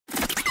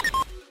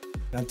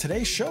On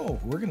today's show,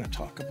 we're going to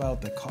talk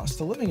about the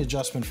cost of living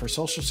adjustment for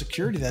Social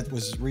Security that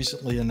was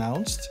recently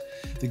announced.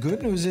 The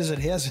good news is it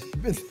hasn't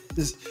been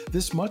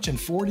this much in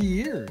 40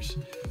 years,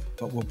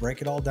 but we'll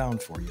break it all down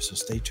for you, so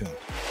stay tuned.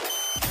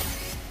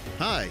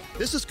 Hi,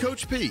 this is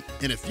Coach Pete,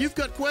 and if you've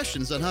got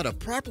questions on how to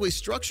properly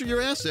structure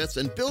your assets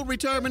and build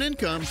retirement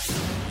income,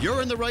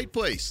 you're in the right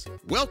place.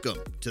 Welcome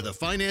to the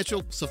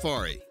Financial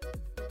Safari.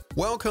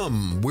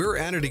 Welcome. We're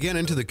at it again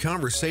into the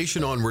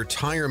conversation on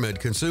retirement.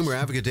 Consumer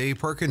advocate Dave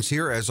Perkins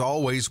here, as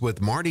always, with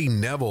Marty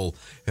Neville.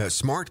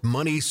 Smart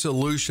Money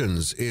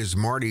Solutions is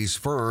Marty's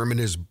firm, and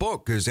his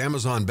book, his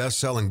Amazon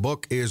best-selling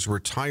book, is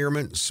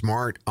Retirement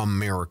Smart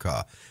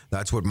America.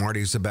 That's what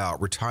Marty's about,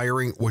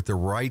 retiring with the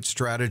right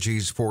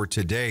strategies for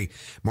today.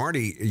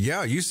 Marty,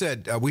 yeah, you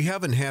said we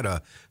haven't had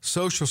a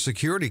Social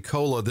Security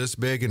COLA this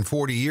big in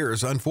 40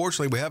 years.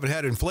 Unfortunately, we haven't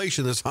had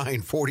inflation this high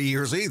in 40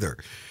 years either.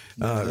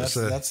 That's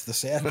the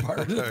sad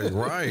part.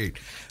 Right,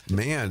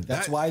 man.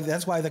 That's why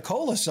the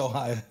COLA is so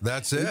high.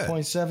 That's it.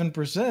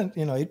 8.7%.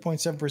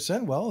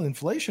 8.7%. Well,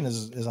 inflation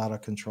is out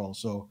of control.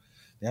 So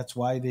that's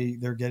why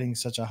they're getting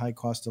such a high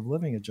cost of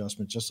living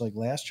adjustment. Just like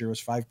last year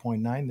was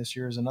 5.9. This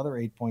year is another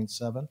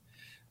 8.7.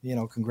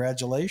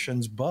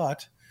 Congratulations,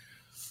 but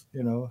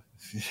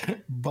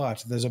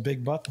but there's a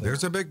big but there.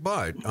 There's a big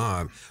but.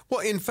 Well,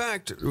 in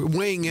fact,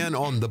 weighing in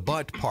on the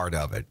but part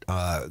of it,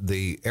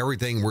 the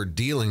everything we're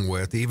dealing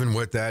with, even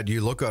with that, you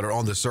look at it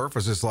on the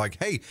surface, it's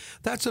like, hey,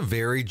 that's a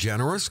very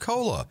generous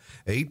COLA,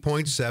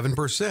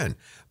 8.7%.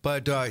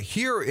 But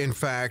here, in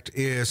fact,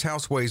 is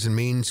House Ways and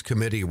Means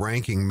Committee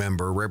ranking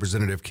member,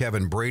 Representative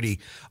Kevin Brady,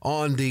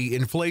 on the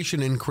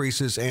inflation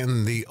increases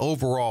and the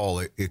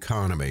overall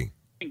economy.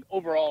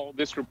 Overall,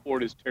 this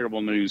report is terrible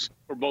news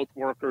for both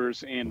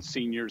workers and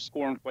seniors.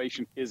 Core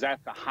inflation is at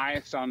the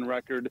highest on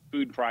record.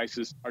 Food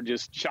prices are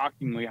just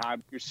shockingly high.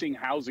 You're seeing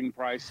housing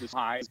prices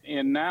high.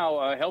 And now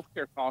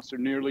healthcare costs are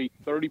nearly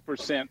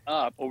 30%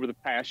 up over the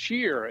past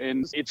year.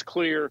 And it's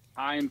clear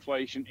high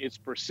inflation, it's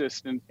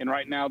persistent. And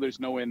right now, there's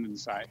no end in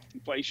sight.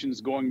 Inflation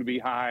is going to be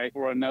high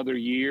for another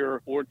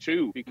year or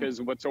two because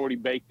of what's already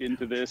baked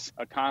into this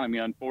economy,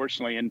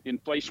 unfortunately. And the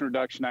Inflation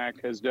Reduction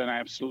Act has done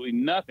absolutely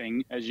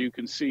nothing, as you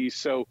can see.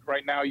 So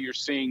right now you're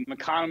seeing an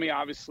economy,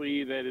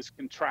 obviously, that is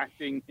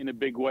contracting in a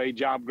big way.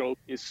 Job growth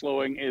is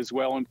slowing as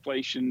well.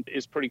 Inflation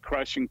is pretty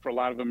crushing for a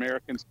lot of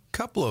Americans.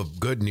 Couple of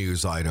good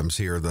news items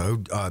here, though.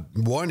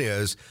 One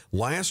is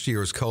last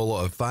year's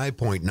COLA of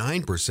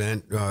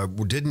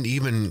 5.9% didn't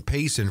even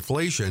pace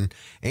inflation,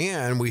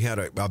 and we had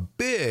a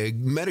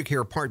big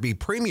Medicare Part B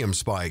premium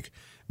spike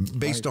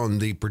based on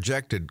the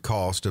projected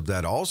cost of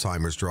that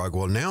Alzheimer's drug.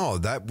 Well, now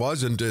that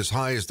wasn't as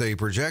high as they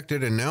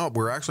projected, and now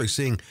we're actually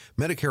seeing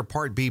Medicare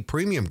Part B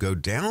premium go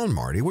down,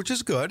 Marty, which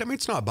is good. I mean,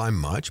 it's not by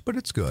much, but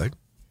it's good.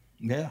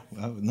 Yeah,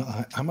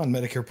 I'm on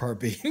Medicare Part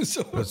B,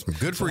 so that's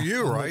good for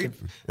you, right?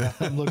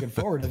 I'm looking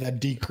forward to that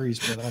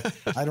decrease, but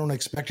I don't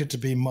expect it to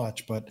be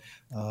much. But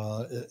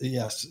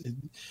yes,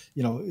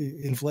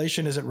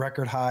 inflation is at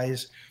record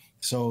highs.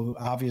 So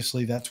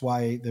obviously that's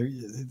why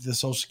the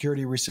Social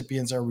Security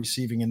recipients are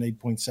receiving an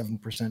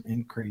 8.7%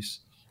 increase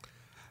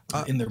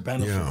in their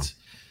benefits.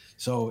 Yeah.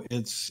 So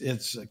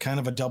it's kind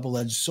of a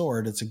double-edged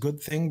sword. It's a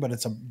good thing, but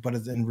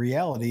in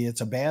reality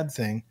it's a bad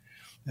thing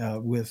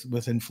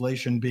with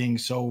inflation being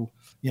so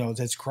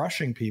that's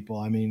crushing people.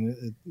 I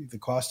mean, the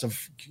cost of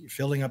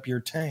filling up your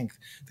tank,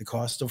 the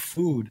cost of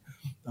food.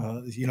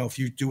 If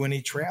you do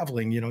any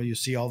traveling, you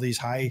see all these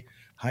high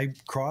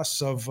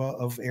costs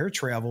of air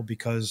travel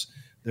because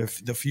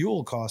the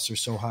fuel costs are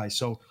so high.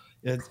 So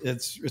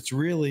it's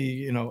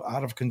really,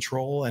 out of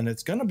control, and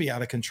it's going to be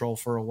out of control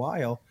for a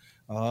while.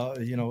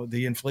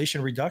 The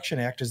Inflation Reduction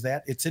Act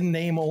it's in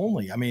name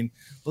only. I mean,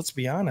 let's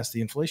be honest.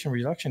 The Inflation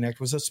Reduction Act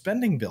was a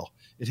spending bill.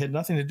 It had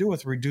nothing to do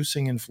with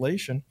reducing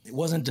inflation. It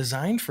wasn't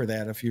designed for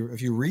that. If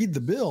you read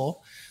the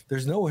bill,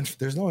 there's no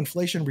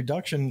inflation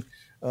reduction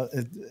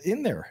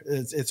in there.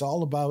 It's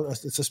all about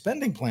it's a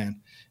spending plan,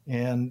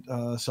 and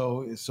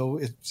so it's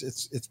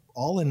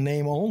all in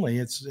name only.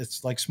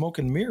 It's like smoke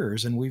and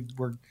mirrors, and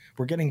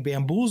we're getting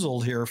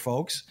bamboozled here,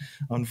 folks,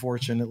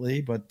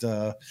 unfortunately. But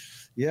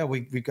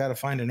we've got to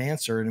find an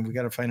answer, and we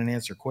got to find an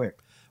answer quick.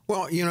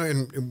 Well,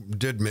 and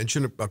did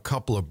mention a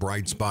couple of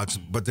bright spots,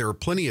 but there are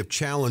plenty of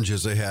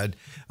challenges ahead.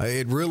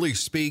 It really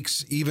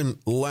speaks even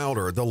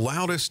louder, the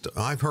loudest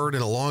I've heard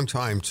in a long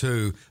time,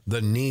 to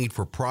the need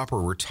for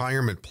proper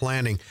retirement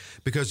planning,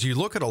 because you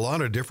look at a lot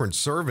of different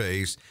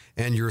surveys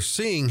and you're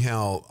seeing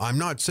how, I'm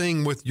not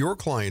saying with your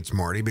clients,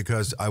 Marty,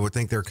 because I would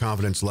think your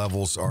confidence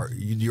level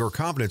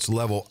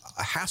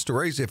has to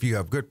raise if you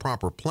have good,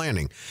 proper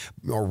planning,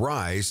 or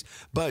rise.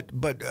 But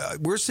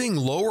we're seeing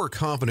lower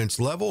confidence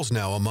levels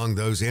now among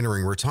those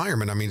entering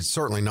retirement. I mean, it's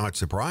certainly not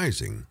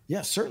surprising.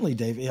 Yeah, certainly,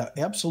 Dave. Yeah,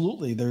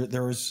 absolutely.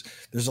 There's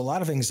a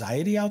lot of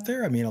anxiety out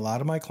there. I mean, a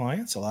lot of my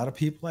clients, a lot of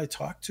people I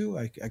talk to,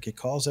 I get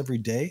calls every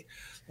day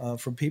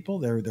from people.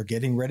 They're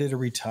getting ready to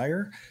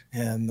retire,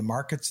 and the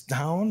market's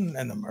down,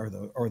 and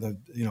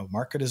the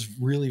market is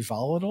really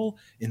volatile.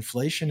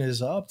 Inflation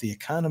is up. The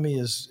economy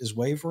is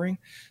wavering.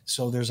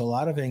 So there's a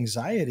lot of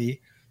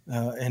anxiety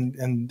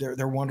and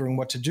they're wondering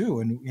what to do,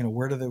 and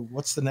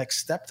what's the next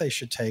step they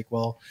should take.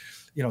 Well,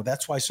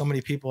 that's why so many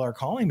people are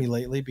calling me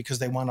lately, because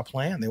they want a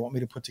plan. They want me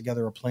to put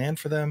together a plan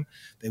for them.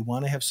 They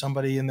want to have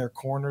somebody in their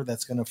corner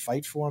that's going to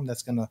fight for them,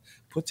 that's going to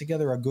put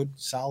together a good,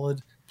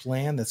 solid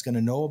plan, that's going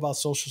to know about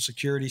Social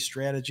Security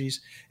strategies,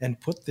 and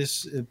put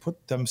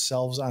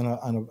themselves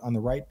on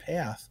the right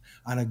path,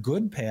 on a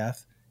good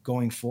path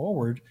going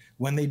forward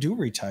when they do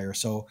retire.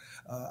 So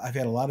I've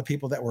had a lot of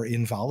people that were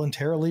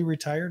involuntarily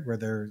retired, where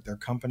their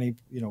company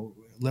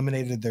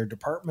eliminated their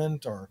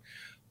department or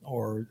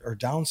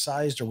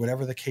downsized, or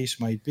whatever the case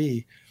might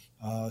be.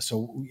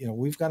 So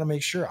we've got to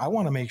make sure. I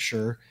want to make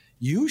sure.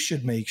 You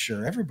should make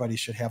sure. Everybody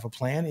should have a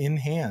plan in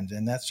hand,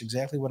 and that's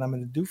exactly what I'm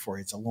going to do for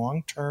you. It's a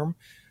long-term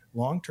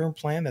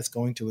plan that's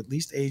going to at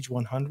least age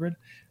 100.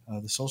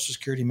 The Social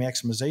Security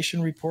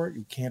Maximization Report,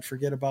 you can't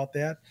forget about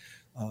that.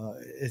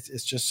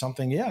 It's just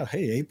something. Yeah,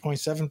 hey,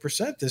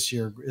 8.7% this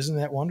year. Isn't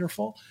that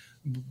wonderful?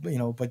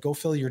 But go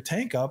fill your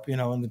tank up.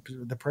 And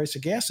the price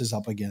of gas is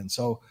up again.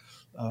 So.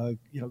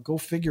 Go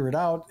figure it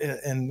out.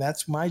 And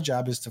that's my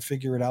job, is to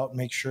figure it out and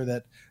make sure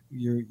that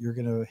you're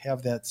going to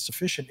have that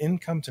sufficient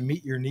income to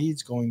meet your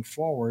needs going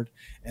forward,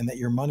 and that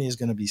your money is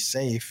going to be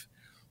safe,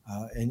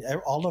 and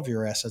all of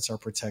your assets are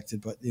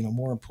protected. But,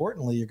 more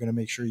importantly, you're going to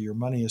make sure your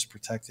money is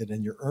protected,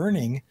 and you're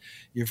earning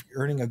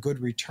a good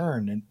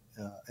return, and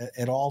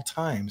at all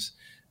times,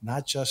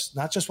 not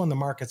just when the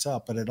market's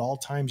up, but at all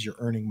times you're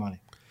earning money.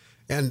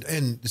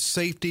 And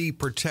safety,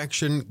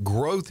 protection,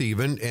 growth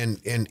even,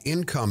 and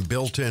income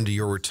built into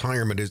your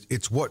retirement.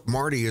 It's what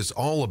Marty is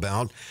all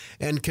about,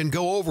 and can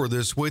go over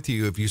this with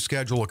you if you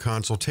schedule a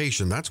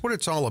consultation. That's what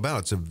it's all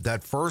about.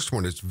 That first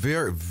one is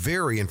very,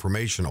 very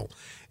informational.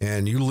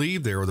 And you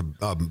leave there with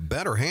a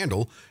better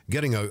handle,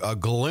 getting a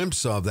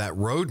glimpse of that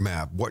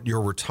roadmap, what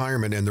your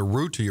retirement and the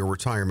route to your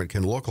retirement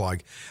can look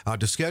like.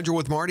 To schedule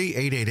with Marty,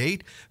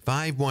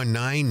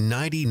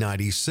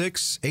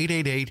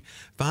 888-519-9096,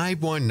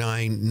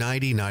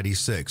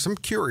 888-519-9096. I'm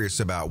curious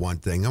about one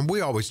thing, and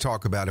we always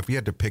talk about if you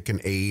had to pick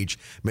an age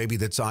maybe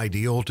that's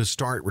ideal to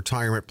start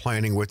retirement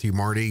planning with you,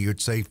 Marty,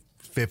 you'd say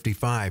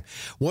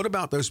 55. What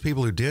about those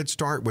people who did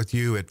start with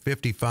you at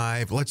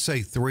 55, let's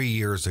say 3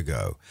 years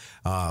ago?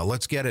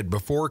 Let's get it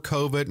before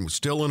COVID and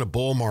still in a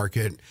bull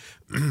market.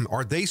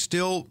 Are they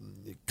still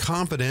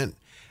confident,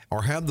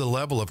 or have the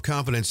level of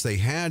confidence they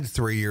had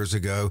 3 years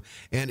ago?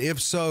 And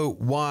if so,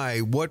 why?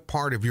 What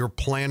part of your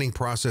planning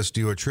process do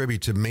you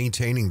attribute to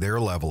maintaining their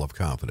level of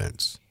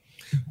confidence?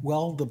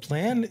 Well, the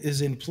plan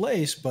is in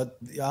place, but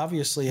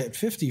obviously at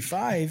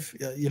 55,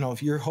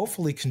 if you're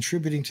hopefully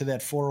contributing to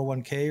that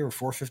 401k or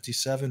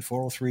 457,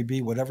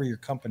 403b, whatever your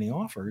company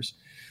offers,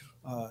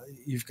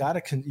 you've got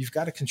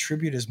to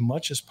contribute as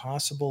much as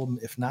possible,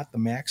 if not the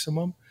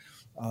maximum.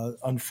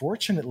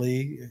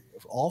 Unfortunately,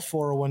 all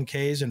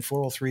 401ks and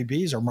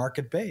 403bs are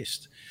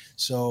market-based.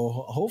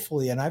 So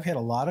hopefully, and I've had a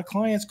lot of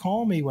clients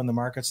call me when the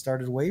market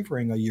started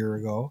wavering a year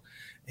ago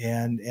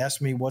and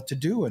ask me what to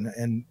do.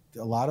 And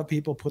a lot of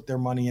people put their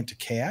money into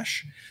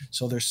cash.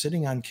 So they're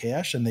sitting on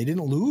cash, and they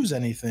didn't lose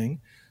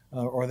anything,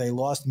 or they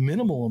lost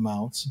minimal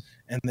amounts.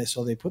 And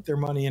so they put their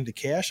money into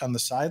cash on the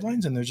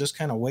sidelines, and they're just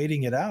kind of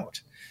waiting it out.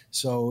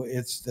 So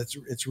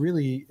it's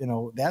really,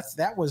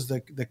 that was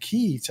the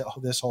key to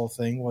this whole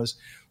thing was,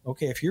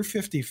 okay, if you're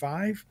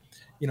 55,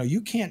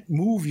 you can't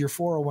move your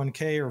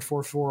 401k or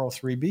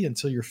 403b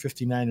until you're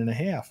 59 and a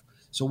half.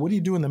 So what do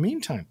you do in the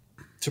meantime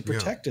to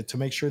protect it, to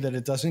make sure that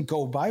it doesn't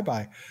go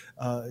bye-bye,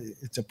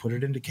 to put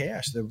it into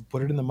cash, to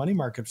put it in the money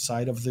market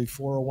side of the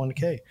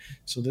 401k.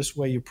 So this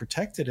way you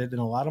protected it. And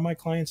a lot of my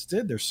clients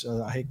did. There's,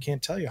 I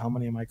can't tell you how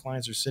many of my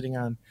clients are sitting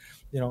on,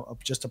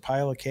 just a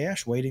pile of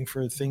cash waiting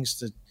for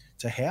things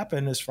to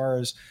happen as far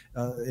as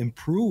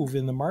improve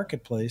in the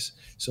marketplace,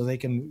 so they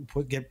can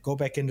go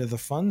back into the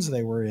funds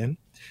they were in,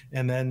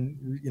 and then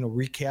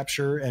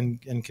recapture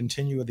and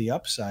continue with the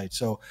upside.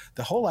 So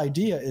the whole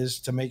idea is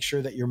to make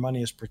sure that your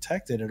money is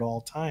protected at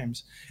all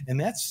times, and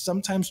that's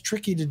sometimes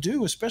tricky to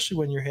do, especially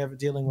when you're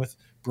dealing with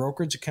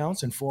brokerage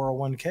accounts and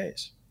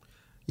 401ks.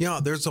 Yeah,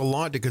 there's a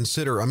lot to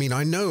consider. I mean,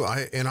 I know,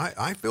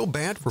 I feel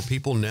bad for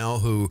people now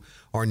who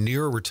are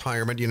near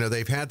retirement.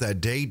 They've had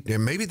that date,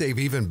 and maybe they've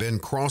even been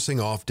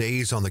crossing off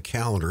days on the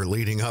calendar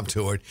leading up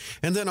to it.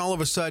 And then all of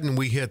a sudden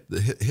we hit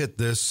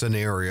this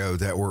scenario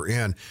that we're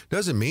in.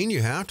 Doesn't mean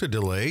you have to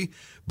delay,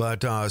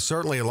 but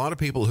certainly a lot of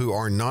people who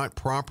are not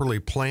properly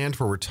planned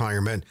for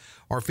retirement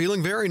are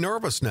feeling very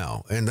nervous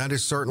now, and that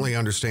is certainly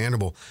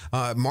understandable.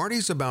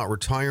 Marty's about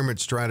retirement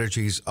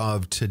strategies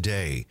of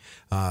today,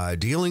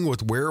 dealing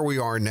with where we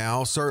are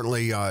now,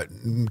 certainly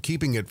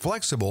keeping it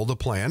flexible, the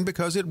plan,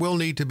 because it will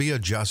need to be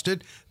adjusted.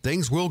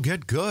 Things will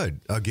get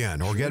good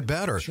again or get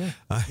better. Sure.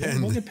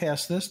 And we'll get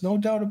past this, no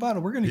doubt about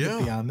it. We're going to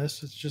get beyond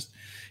this. It's just,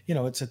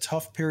 it's a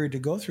tough period to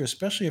go through,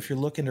 especially if you're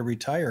looking to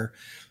retire.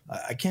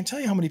 I can't tell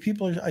you how many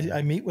people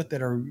I meet with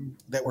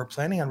that were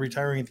planning on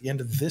retiring at the end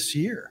of this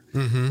year,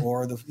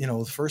 or the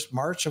first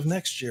March of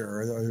next year,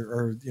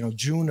 or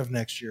June of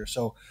next year.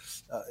 So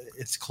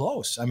it's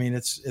close. I mean,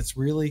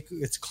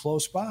 it's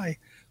close by,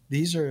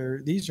 these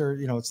are,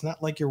 it's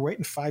not like you're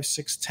waiting 5,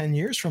 6, 10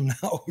 years from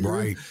now.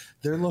 Right.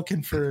 They're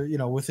looking for,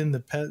 within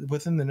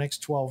the next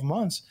 12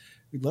 months,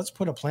 let's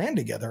put a plan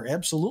together.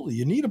 Absolutely.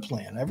 You need a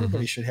plan.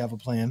 Everybody should have a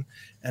plan,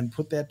 and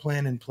put that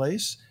plan in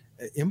place,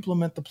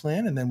 implement the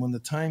plan. And then when the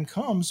time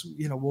comes,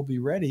 we'll be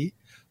ready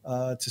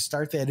to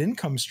start that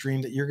income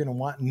stream that you're going to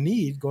want and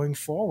need going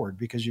forward,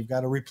 because you've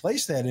got to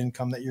replace that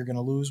income that you're going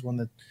to lose when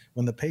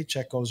the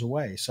paycheck goes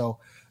away. So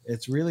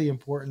it's really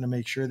important to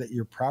make sure that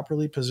you're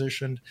properly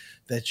positioned,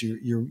 that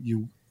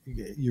you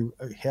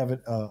have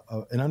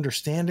an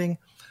understanding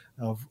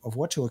of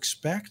what to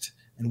expect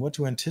and what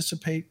to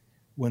anticipate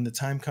when the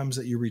time comes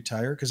that you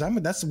retire. Because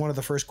that's one of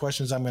the first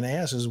questions I'm going to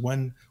ask is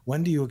when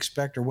do you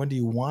expect, or when do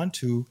you want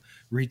to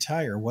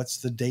retire? What's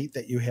the date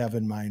that you have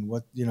in mind?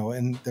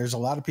 And there's a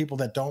lot of people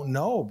that don't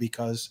know,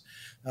 because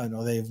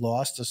they've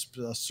lost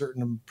a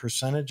certain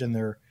percentage in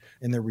their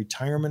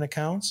retirement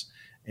accounts,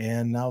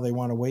 and now they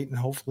want to wait, and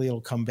hopefully it'll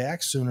come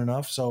back soon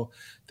enough. So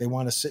they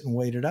want to sit and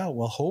wait it out.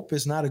 Well, hope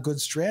is not a good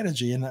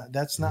strategy, and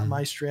that's not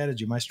my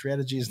strategy. My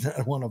strategy is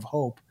not one of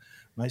hope.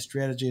 My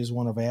strategy is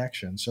one of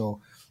action.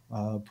 So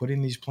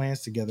putting these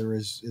plans together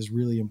is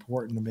really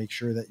important to make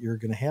sure that you're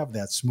going to have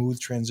that smooth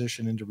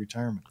transition into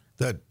retirement.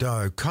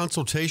 That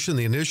consultation,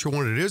 the initial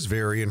one, it is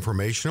very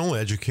informational,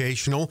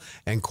 educational,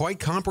 and quite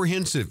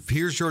comprehensive.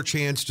 Here's your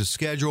chance to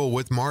schedule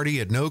with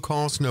Marty at no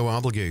cost, no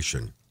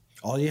obligation.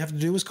 All you have to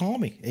do is call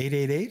me,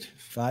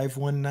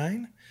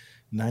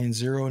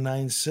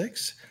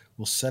 888-519-9096.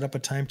 We'll set up a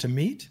time to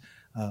meet.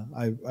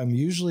 I'm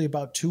usually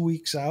about 2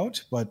 weeks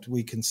out, but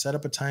we can set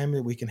up a time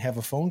that we can have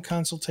a phone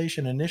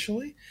consultation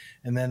initially,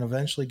 and then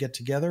eventually get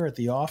together at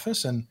the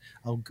office, and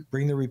I'll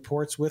bring the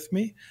reports with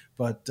me.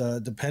 But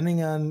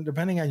depending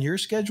on your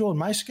schedule and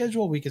my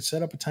schedule, we could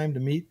set up a time to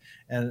meet,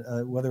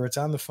 and whether it's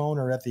on the phone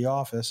or at the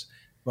office.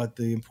 But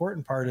the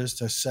important part is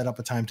to set up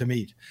a time to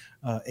meet.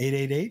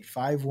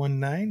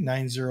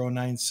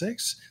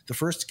 888-519-9096. The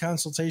first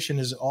consultation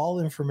is all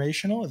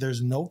informational.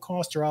 There's no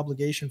cost or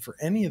obligation for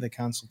any of the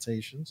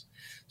consultations.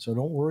 So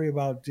don't worry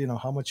about,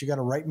 how much you got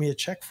to write me a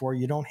check for.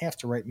 You don't have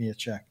to write me a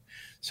check.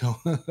 So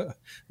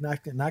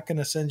not going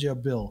to send you a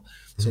bill.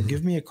 So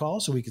give me a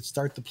call so we could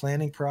start the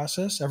planning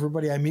process.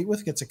 Everybody I meet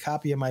with gets a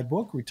copy of my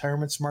book,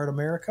 Retirement Smart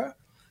America.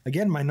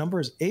 Again, my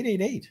number is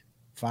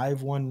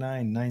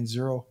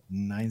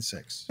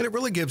 888-519-9096. And it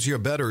really gives you a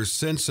better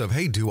sense of,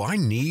 hey, do I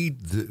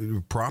need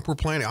the proper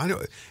planning?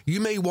 You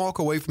may walk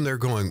away from there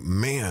going,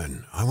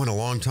 man, I went a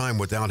long time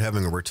without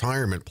having a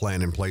retirement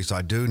plan in place.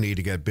 I do need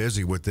to get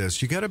busy with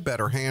this. You get a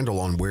better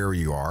handle on where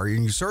you are,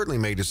 and you certainly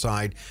may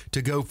decide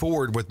to go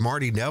forward with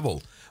Marty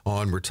Neville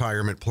on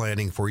retirement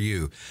planning for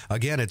you.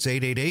 Again, it's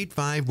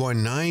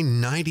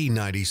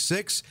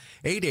 888-519-9096,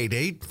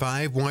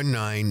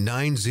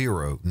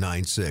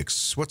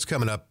 888-519-9096. What's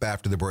coming up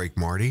after the break,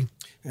 Marty?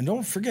 And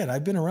don't forget,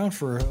 I've been around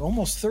for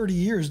almost 30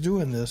 years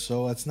doing this,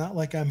 so it's not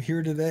like I'm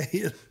here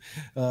today.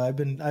 I've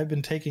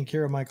been taking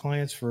care of my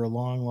clients for a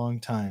long, long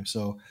time.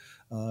 So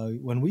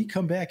when we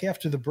come back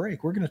after the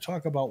break, we're going to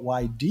talk about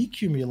why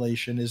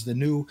decumulation is the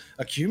new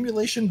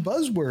accumulation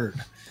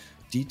buzzword.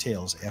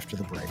 Details after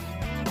the break.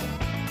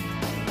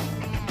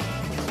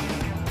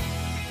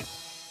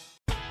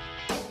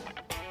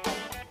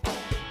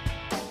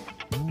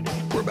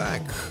 We're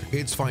back.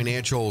 It's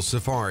Financial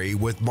Safari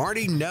with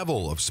Marty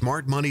Neville of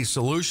Smart Money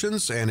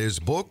Solutions, and his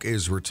book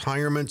is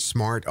Retirement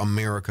Smart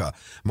America.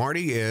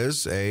 Marty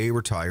is a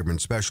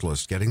retirement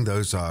specialist, getting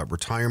those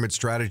retirement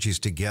strategies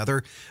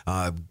together,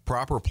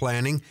 proper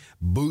planning,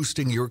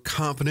 boosting your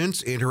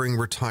confidence entering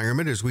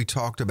retirement, as we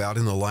talked about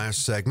in the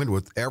last segment,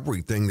 with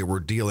everything that we're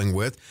dealing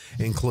with,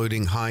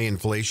 including high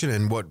inflation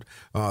and what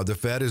the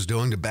Fed is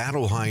doing to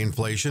battle high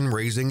inflation,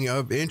 raising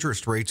of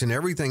interest rates, and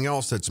everything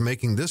else that's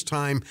making this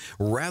time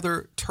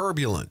rather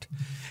turbulent.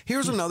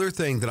 Here's another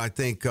thing that I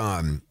think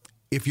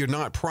if you're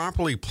not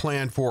properly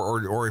planned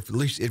for, or if, at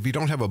least if you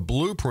don't have a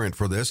blueprint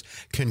for this,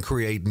 can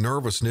create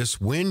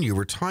nervousness when you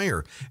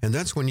retire. And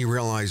that's when you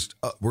realize,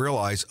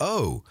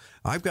 oh,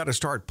 I've got to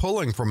start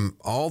pulling from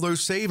all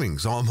those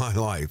savings all my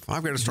life.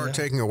 I've got to start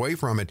taking away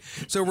from it.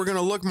 So we're going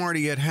to look,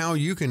 Marty, at how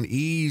you can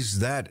ease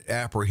that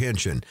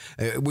apprehension.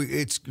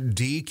 It's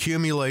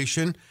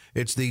decumulation.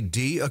 It's the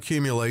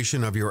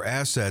deaccumulation of your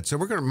assets. So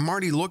we're going to,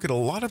 Marty, look at a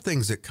lot of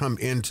things that come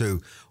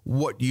into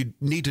what you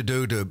need to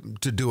do to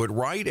do it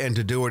right and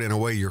to do it in a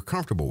way you're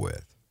comfortable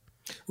with.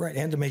 Right,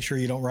 and to make sure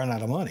you don't run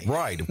out of money.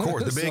 Right, of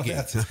course, the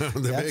biggie. So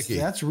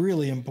that's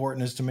really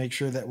important, is to make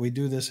sure that we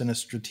do this in a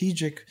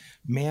strategic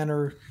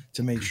manner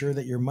to make sure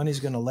that your money's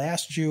going to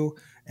last you,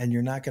 and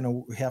you're not going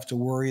to have to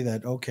worry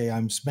that, okay,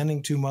 I'm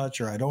spending too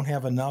much or I don't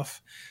have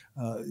enough.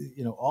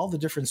 All the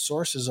different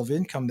sources of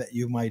income that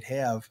you might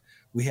have,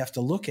 we have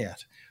to look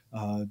at,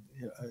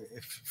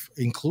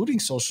 including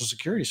Social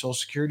Security. Social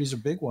Security is a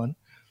big one.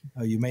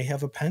 You may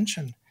have a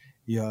pension.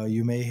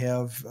 You may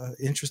have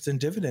interest and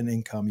dividend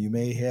income. You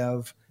may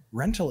have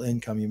rental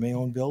income. You may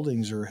own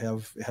buildings or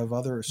have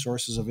other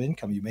sources of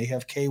income. You may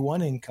have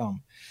K-1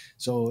 income.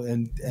 So,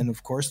 and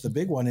of course, the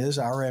big one is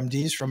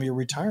RMDs from your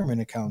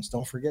retirement accounts.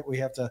 Don't forget,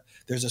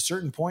 there's a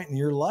certain point in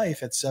your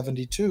life at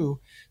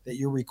 72 that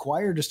you're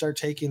required to start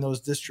taking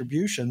those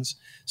distributions.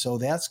 So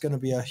that's going to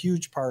be a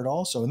huge part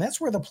also. And that's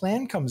where the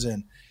plan comes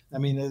in. I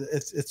mean,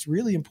 it's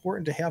really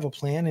important to have a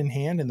plan in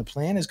hand, and the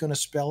plan is going to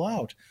spell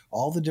out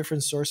all the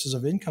different sources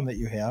of income that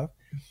you have,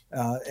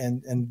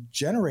 and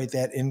generate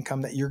that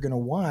income that you're going to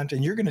want.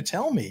 And you're going to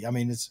tell me. I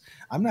mean,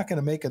 I'm not going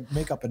to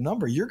make up a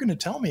number. You're going to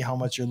tell me how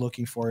much you're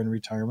looking for in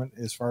retirement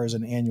as far as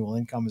an annual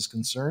income is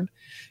concerned.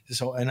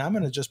 So, and I'm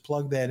going to just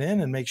plug that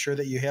in and make sure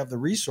that you have the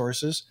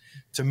resources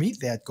to meet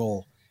that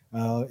goal.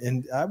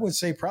 And I would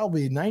say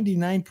probably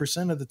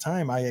 99% of the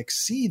time I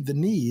exceed the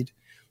need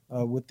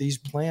with these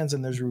plans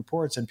and those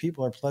reports, and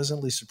people are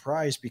pleasantly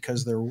surprised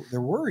because they're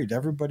worried.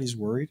 Everybody's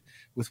worried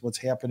with what's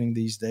happening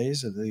these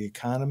days, the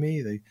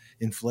economy, the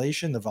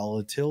inflation, the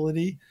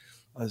volatility.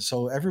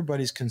 So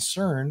everybody's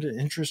concerned.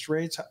 Interest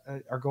rates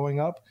are going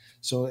up.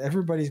 So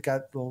everybody's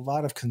got a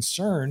lot of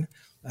concern.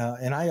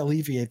 And I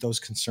alleviate those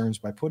concerns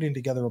by putting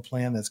together a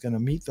plan that's going to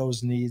meet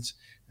those needs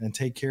and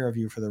take care of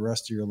you for the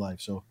rest of your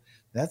life. So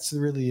that's the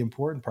really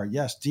important part.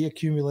 Yes,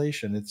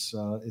 deaccumulation. It's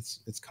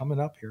coming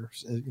up here.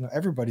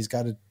 Everybody's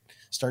got to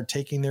start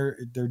taking their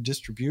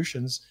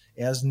distributions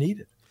as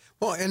needed.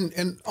 Well,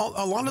 and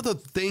a lot of the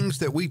things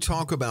that we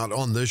talk about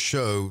on this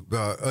show,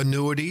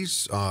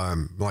 annuities,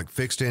 like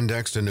fixed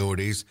indexed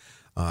annuities,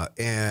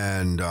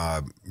 and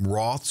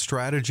Roth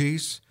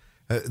strategies.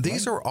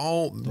 These are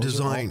all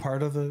designed,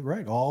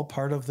 all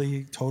part of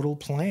the total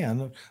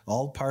plan,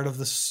 all part of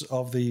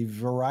the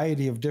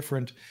variety of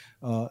different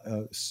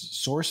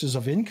sources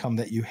of income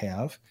that you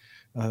have.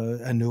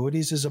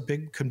 Annuities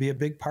can be a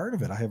big part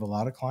of it. I have a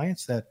lot of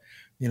clients that,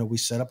 we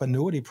set up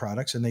annuity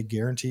products and they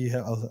guarantee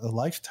a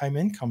lifetime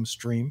income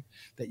stream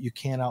that you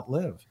can't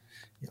outlive.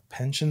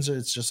 Pensions,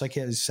 it's just like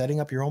setting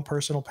up your own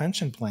personal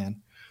pension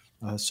plan.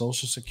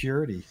 Social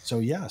Security. So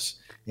yes,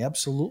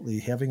 absolutely.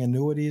 Having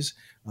annuities,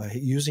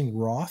 using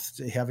Roth,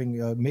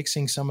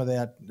 mixing some of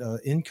that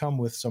income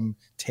with some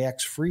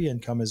tax-free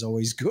income is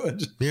always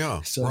good.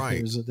 Yeah, so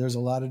right. There's a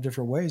lot of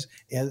different ways,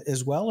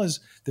 as well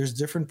as there's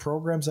different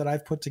programs that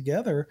I've put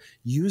together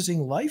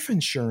using life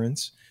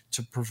insurance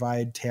to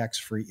provide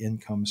tax-free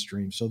income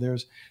streams. So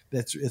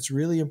it's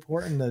really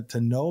important to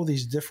know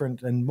these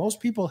different, and most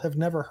people have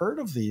never heard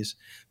of these,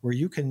 where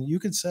you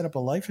can set up a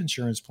life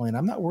insurance plan.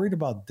 I'm not worried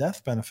about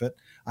death benefit.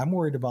 I'm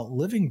worried about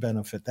living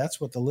benefit.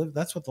 That's what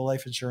the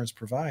life insurance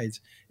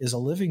provides, is a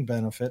living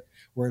benefit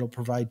where it'll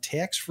provide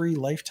tax-free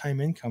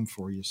lifetime income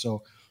for you.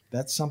 So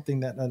that's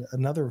something that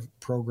another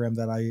program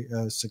that I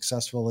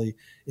successfully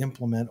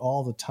implement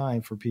all the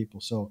time for people.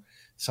 So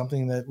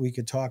something that we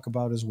could talk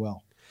about as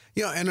well.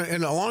 Yeah, and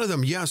a lot of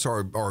them, yes,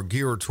 are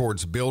geared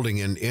towards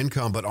building an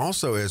income, but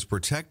also as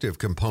protective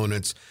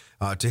components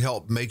to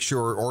help make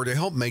sure, or to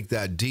help make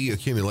that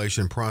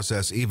deaccumulation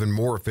process even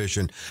more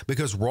efficient.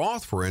 Because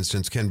Roth, for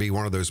instance, can be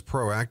one of those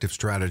proactive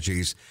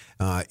strategies.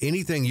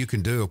 Anything you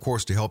can do, of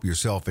course, to help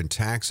yourself in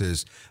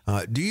taxes.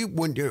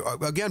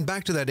 Again,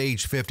 back to that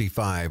age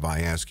 55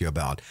 I asked you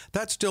about,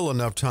 that's still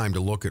enough time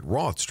to look at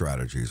Roth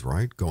strategies,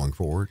 right, going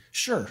forward?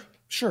 Sure.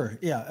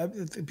 Yeah.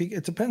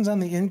 It depends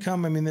on the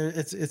income. I mean,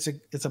 it's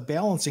a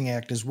balancing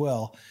act as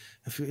well.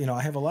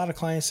 I have a lot of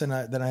clients and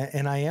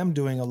I am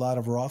doing a lot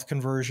of Roth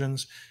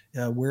conversions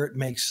where it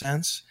makes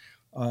sense.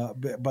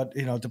 But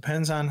it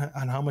depends on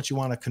how much you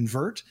want to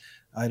convert.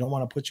 I don't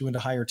want to put you into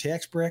higher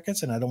tax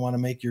brackets, and I don't want to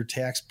make your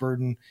tax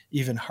burden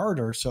even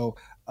harder. So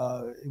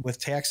with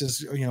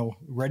taxes,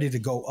 ready to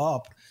go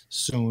up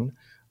soon,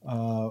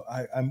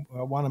 I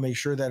want to make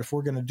sure that if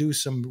we're going to do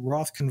some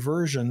Roth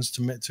conversions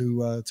to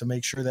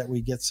make sure that we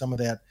get some of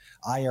that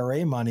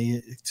IRA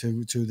money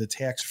to the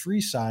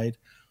tax-free side,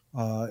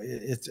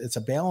 it's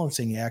a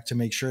balancing act to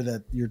make sure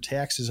that your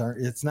taxes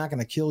it's not going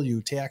to kill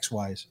you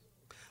tax-wise.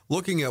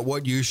 Looking at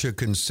what you should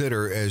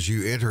consider as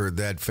you enter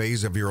that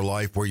phase of your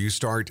life where you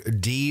start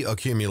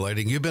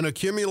deaccumulating. You've been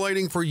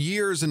accumulating for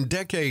years and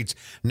decades.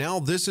 Now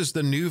this is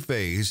the new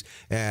phase,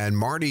 and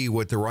Marty,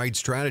 with the right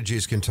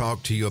strategies, can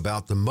talk to you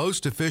about the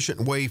most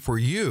efficient way for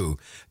you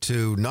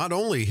to not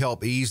only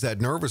help ease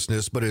that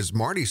nervousness, but as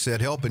Marty said,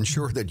 help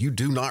ensure that you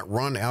do not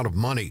run out of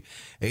money.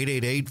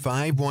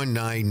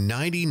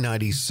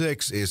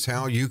 888-519-9096 is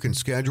how you can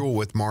schedule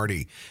with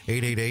Marty.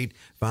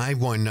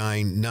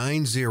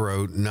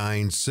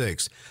 888-519-9096.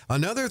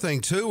 Another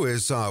thing, too,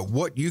 is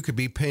what you could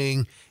be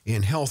paying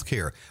in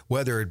healthcare,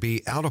 whether it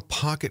be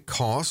out-of-pocket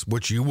costs,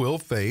 which you will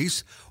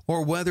face,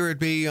 or whether it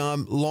be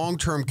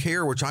long-term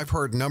care, which I've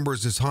heard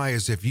numbers as high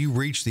as if you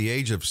reach the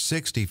age of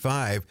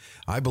 65,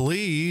 I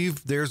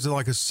believe there's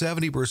like a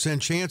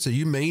 70% chance that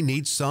you may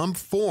need some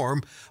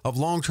form of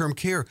long-term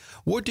care.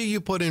 What can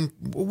you put in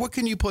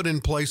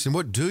place, and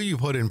what do you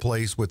put in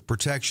place with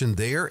protection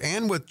there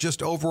and with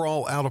just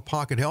overall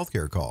out-of-pocket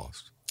healthcare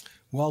costs?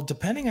 Well,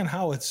 depending on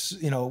how it's,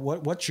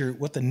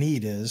 what the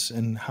need is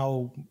and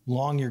how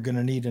long you're going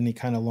to need any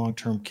kind of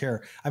long-term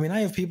care. I mean, I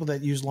have people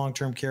that use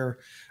long-term care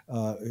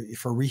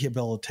for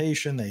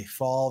rehabilitation. They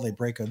fall, they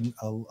break a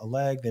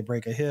leg, they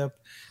break a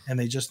hip, and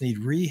they just need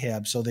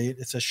rehab. So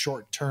it's a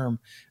short-term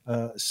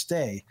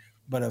stay.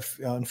 But if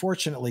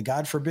unfortunately,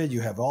 God forbid,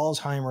 you have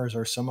Alzheimer's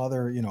or some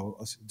other,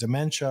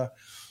 dementia,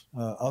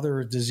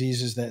 other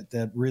diseases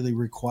that really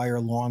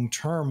require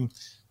long-term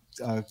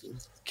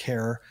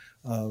care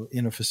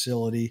in a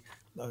facility,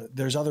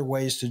 there's other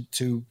ways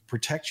to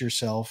protect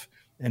yourself.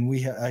 And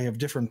I have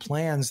different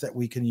plans that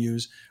we can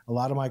use. A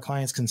lot of my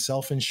clients can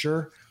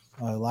self-insure.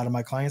 A lot of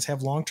my clients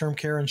have long-term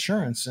care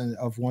insurance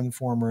of one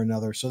form or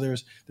another. So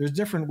there's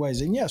different ways.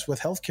 And yes, with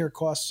healthcare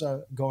costs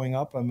going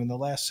up, in the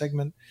last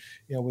segment,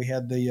 we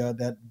had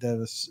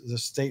the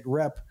state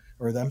rep,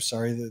 or I'm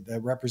sorry, the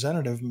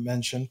representative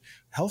mentioned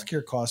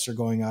healthcare costs are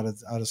going out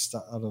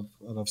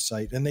of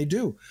sight, and they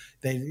do.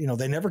 They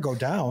never go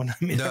down. I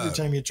mean, no. Every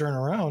time you turn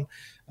around,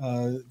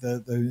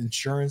 the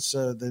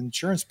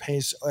insurance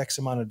pays X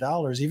amount of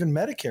dollars. Even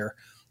Medicare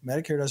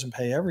doesn't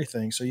pay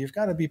everything, so you've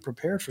got to be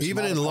prepared for.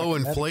 Even in low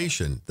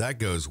inflation, that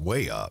goes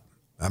way up.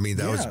 I mean,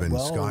 that has been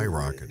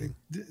skyrocketing.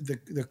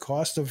 The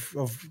cost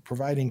of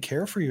providing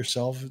care for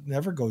yourself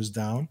never goes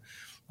down.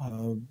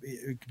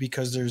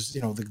 Because there's,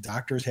 the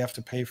doctors have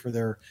to pay for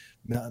their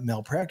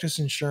malpractice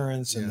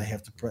insurance, and they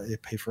have to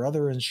pay for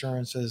other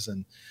insurances,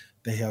 and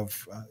they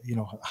have,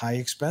 high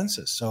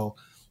expenses. So,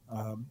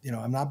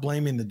 I'm not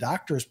blaming the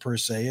doctors per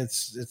se.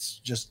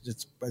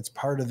 It's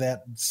part of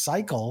that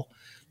cycle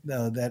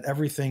that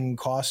everything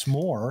costs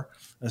more,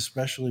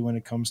 especially when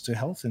it comes to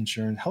health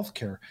insurance,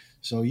 healthcare.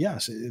 So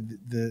yes,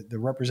 the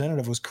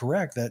representative was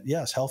correct that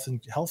yes,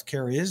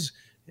 healthcare is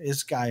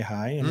sky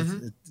high,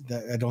 and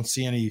I don't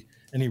see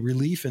any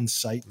relief in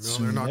sight. No,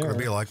 they're not going to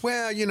be like,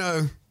 well,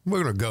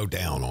 we're going to go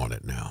down on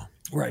it now.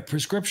 Right.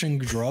 Prescription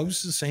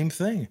drugs, the same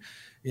thing.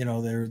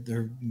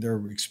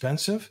 They're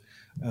expensive,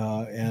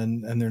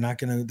 and they're not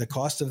going to. The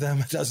cost of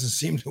them doesn't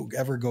seem to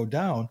ever go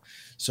down.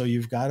 So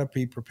you've got to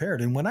be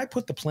prepared. And when I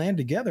put the plan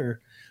together,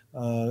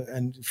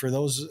 and for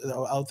those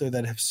out there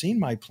that have seen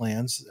my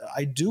plans,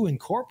 I do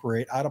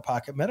incorporate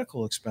out-of-pocket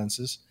medical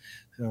expenses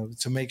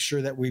to make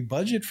sure that we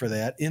budget for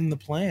that in the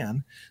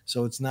plan.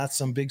 So it's not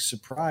some big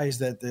surprise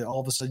that all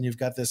of a sudden you've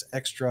got this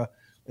extra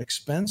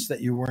expense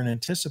that you weren't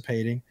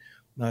anticipating.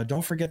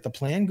 Don't forget the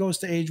plan goes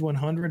to age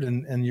 100,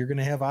 and you're going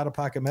to have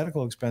out-of-pocket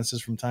medical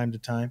expenses from time to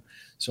time.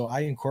 So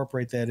I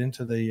incorporate that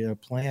into the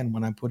plan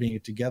when I'm putting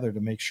it together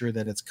to make sure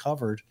that it's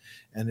covered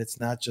and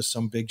it's not just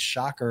some big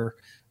shocker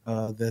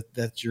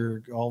that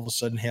you're all of a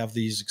sudden have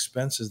these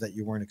expenses that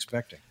you weren't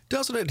expecting.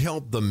 Doesn't it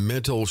help the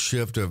mental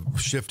shift of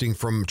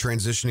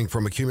transitioning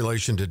from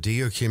accumulation to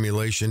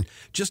deaccumulation,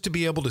 just to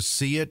be able to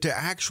see it, to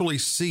actually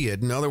see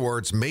it? In other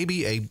words,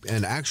 maybe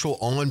an actual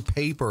on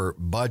paper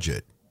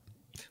budget.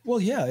 Well,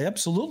 yeah,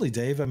 absolutely,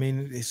 Dave. I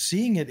mean,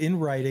 seeing it in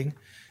writing,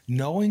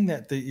 knowing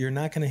that you're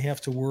not going to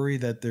have to worry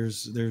that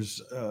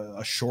there's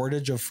a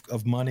shortage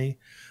of money.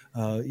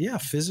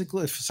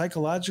 Physically,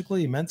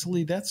 psychologically,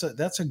 mentally, that's a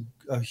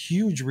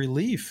huge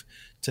relief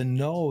to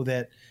know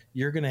that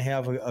you're going to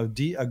have a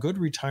good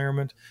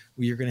retirement,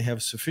 where you're going to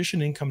have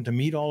sufficient income to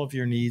meet all of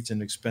your needs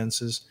and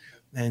expenses,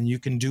 and you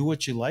can do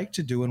what you like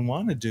to do and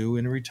want to do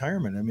in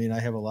retirement. I mean, I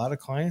have a lot of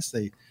clients,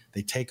 they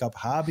take up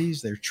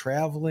hobbies, they're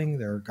traveling,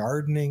 they're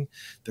gardening,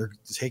 they're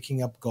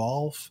taking up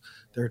golf,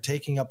 they're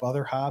taking up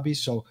other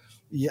hobbies. So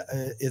yeah,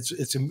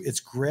 it's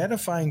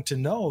gratifying to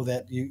know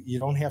that you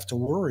don't have to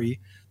worry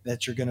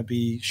that you're going to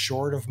be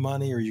short of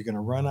money or you're going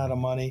to run out of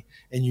money,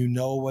 and you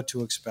know what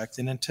to expect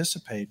and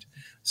anticipate.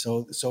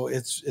 So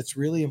it's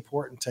really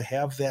important to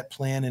have that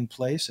plan in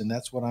place, and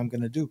that's what I'm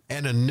going to do.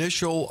 An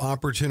initial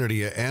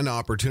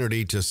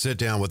opportunity to sit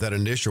down with that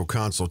initial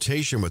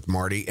consultation with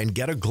Marty and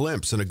get a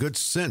glimpse and a good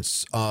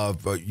sense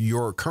of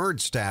your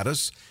current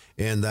status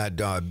in that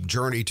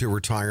journey to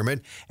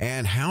retirement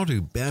and how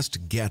to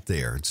best get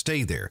there and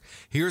stay there.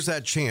 Here's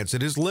that chance.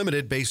 It is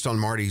limited based on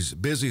Marty's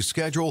busy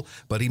schedule,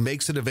 but he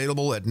makes it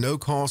available at no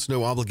cost,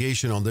 no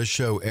obligation on this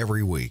show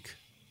every week.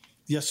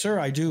 Yes, sir,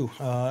 I do.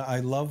 I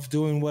love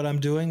doing what I'm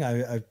doing.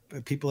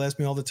 People ask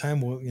me all the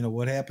time, well,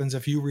 what happens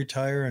if you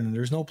retire? And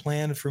there's no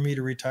plan for me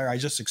to retire. I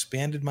just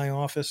expanded my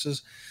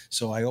offices,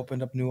 so I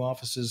opened up new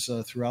offices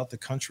throughout the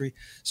country.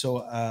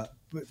 So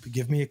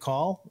give me a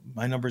call.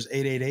 My number is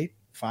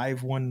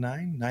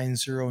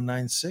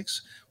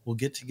 888-519-9096. We'll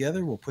get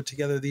together. We'll put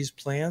together these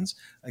plans.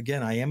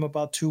 Again, I am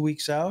about 2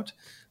 weeks out,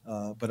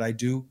 but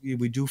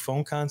we do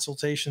phone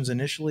consultations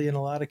initially in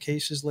a lot of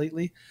cases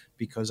lately,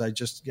 because I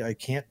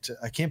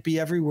can't be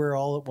everywhere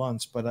all at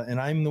once.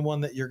 And I'm the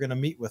one that you're going to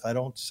meet with. I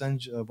don't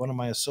send one of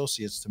my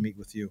associates to meet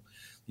with you.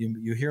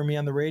 You hear me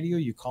on the radio.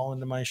 You call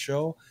into my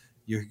show.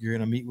 You're going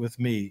to meet with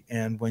me.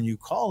 And when you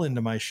call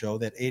into my show,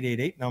 that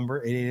 888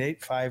 number,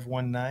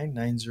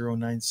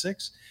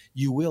 888-519-9096,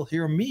 you will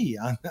hear me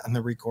on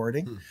the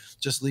recording.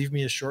 Just leave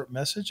me a short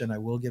message, and I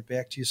will get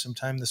back to you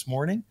sometime this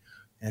morning,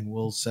 and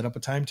we'll set up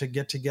a time to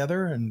get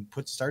together and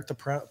start the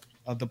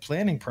the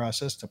planning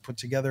process to put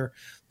together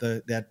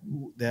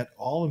that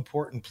all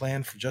important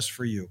plan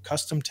for you,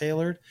 custom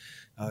tailored,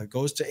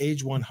 goes to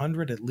age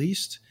 100 at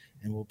least.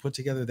 And we'll put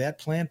together that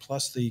plan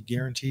plus the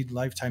guaranteed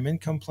lifetime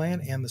income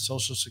plan and the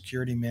Social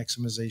Security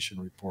maximization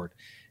report.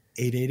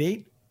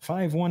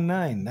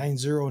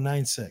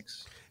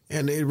 888-519-9096.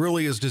 And it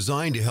really is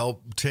designed to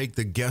help take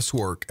the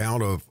guesswork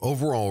out of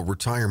overall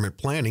retirement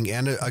planning.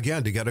 And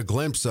again, to get a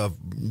glimpse of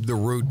the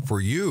route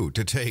for you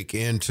to take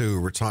into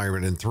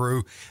retirement and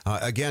through.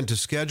 Again, to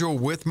schedule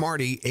with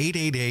Marty,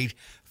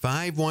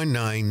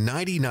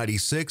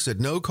 888-519-9096 at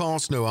no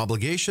cost, no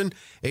obligation,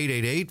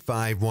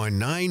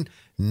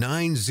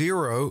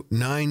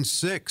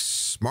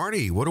 888-519-9096.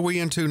 Marty, what are we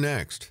into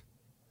next?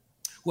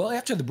 Well,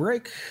 after the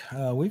break,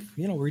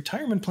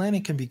 retirement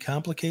planning can be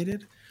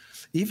complicated,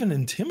 even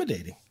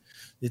intimidating.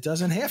 It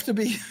doesn't have to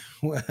be.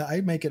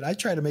 I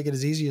try to make it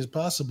as easy as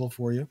possible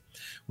for you.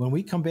 When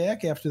we come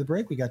back after the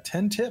break, we got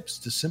 10 tips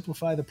to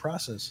simplify the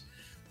process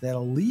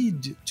that'll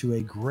lead to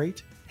a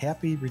great,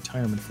 happy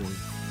retirement for you.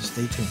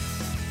 Stay tuned.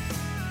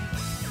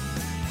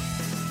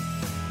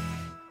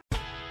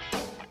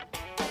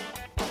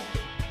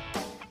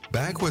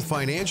 Back with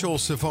Financial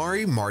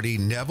Safari, Marty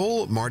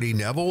Neville. Marty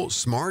Neville,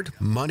 Smart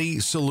Money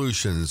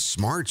Solutions,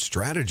 smart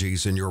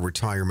strategies in your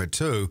retirement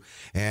too.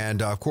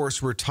 And of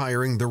course,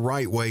 retiring the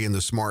right way in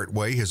the smart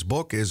way. His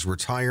book is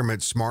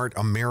Retirement Smart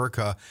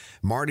America.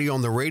 Marty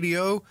on the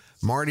radio,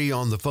 Marty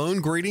on the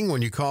phone greeting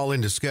when you call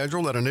in to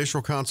schedule that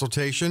initial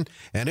consultation.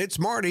 And it's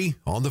Marty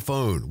on the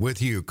phone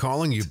with you,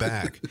 calling you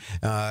back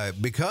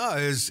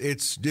because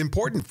it's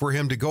important for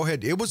him to go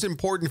ahead. It was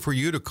important for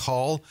you to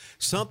call.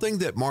 Something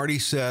that Marty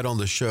said on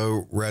the show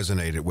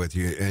resonated with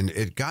you, and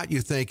it got you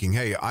thinking,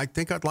 hey, I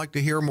think I'd like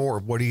to hear more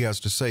of what he has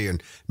to say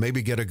and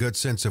maybe get a good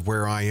sense of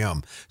where I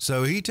am.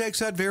 So he takes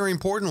that very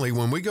importantly.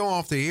 When we go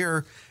off the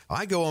air,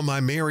 I go on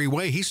my merry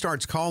way. He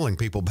starts calling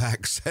people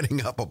back,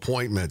 setting up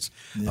appointments.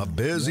 Yeah. A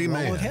busy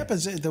man. What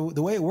happens, the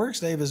way it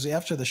works, Dave, is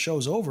after the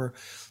show's over,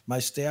 my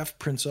staff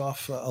prints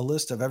off a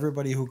list of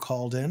everybody who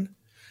called in,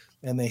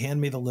 and they hand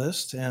me the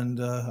list,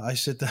 and I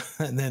sit down,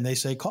 and then they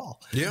say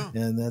call. Yeah,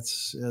 and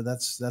that's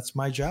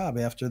my job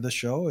after the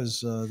show.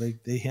 Is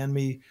they hand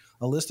me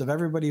a list of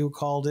everybody who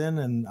called in,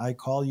 and I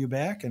call you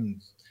back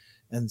and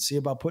see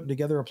about putting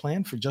together a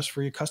plan for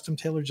you, custom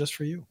tailored just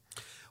for you.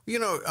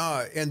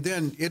 And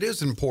then it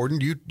is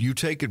important. You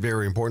take it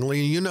very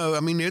importantly.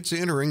 It's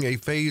entering a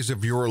phase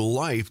of your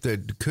life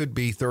that could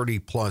be 30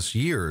 plus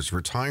years,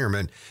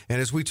 retirement. And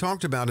as we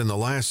talked about in the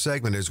last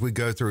segment, as we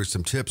go through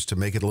some tips to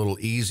make it a little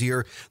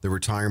easier, the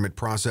retirement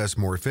process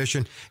more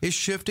efficient, is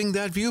shifting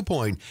that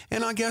viewpoint.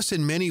 And I guess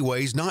in many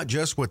ways, not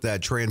just with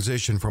that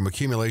transition from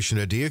accumulation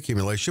to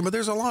deaccumulation, but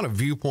there's a lot of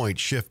viewpoint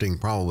shifting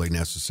probably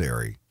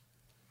necessary.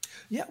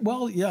 Yeah,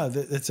 well, yeah,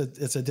 it's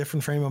a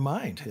different frame of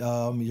mind.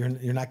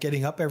 You're not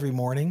getting up every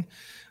morning,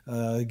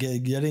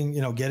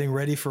 getting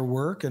ready for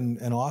work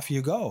and off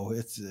you go.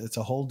 It's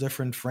a whole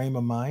different frame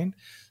of mind.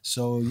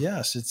 So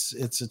yes,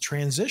 it's a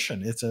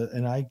transition. That's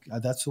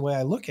the way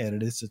I look at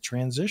it. It's a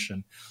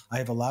transition. I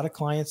have a lot of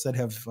clients that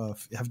have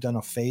done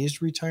a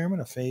phased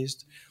retirement, a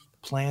phased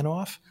plan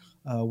off,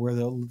 where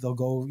they'll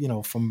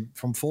go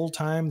from full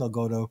time they'll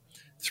go to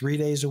 3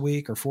 days a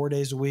week or 4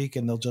 days a week,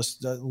 and they'll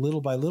just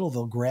little by little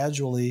they'll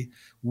gradually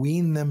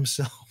wean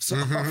themselves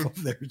off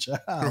of their job.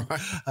 Right.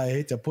 I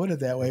hate to put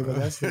it that way, but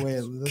that's the way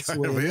it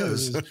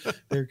is.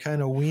 They're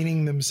kind of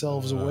weaning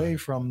themselves away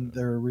from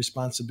their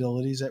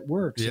responsibilities at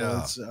work.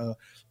 So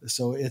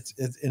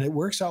and it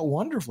works out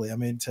wonderfully. I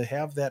mean, to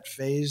have that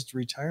phased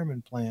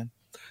retirement plan,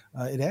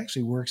 it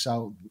actually works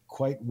out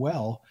quite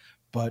well.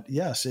 But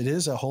yes, it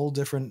is a whole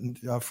different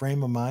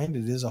frame of mind.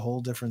 It is a whole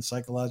different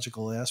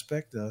psychological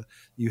aspect.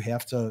 You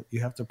have to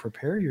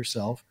prepare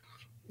yourself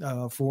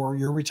for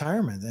your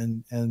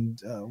retirement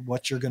and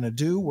what you're going to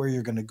do, where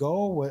you're going to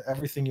go,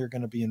 everything you're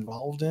going to be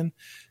involved in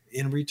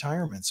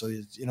retirement. So,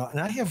 and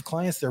I have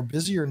clients, they're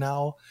busier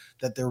now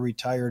that they're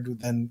retired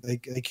than they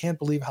can't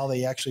believe how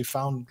they actually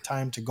found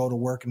time to go to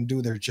work and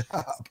do their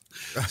job.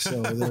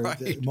 So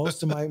right.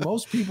 Most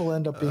people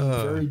end up being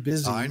very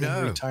busy in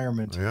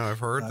retirement. Yeah, I've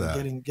heard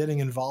that. Getting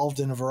involved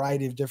in a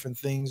variety of different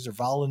things, or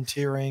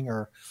volunteering,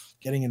 or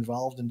getting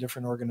involved in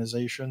different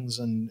organizations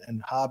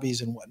and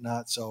hobbies and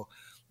whatnot. So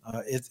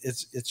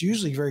it's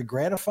usually very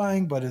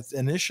gratifying, but it's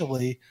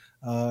initially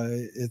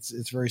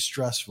it's very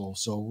stressful.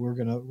 So we're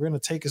gonna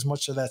take as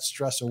much of that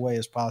stress away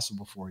as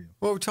possible for you.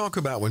 Well, we talk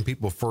about when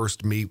people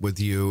first meet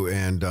with you,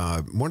 and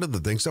one of the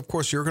things, of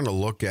course, you're going to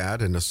look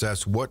at and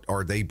assess what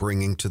are they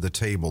bringing to the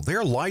table,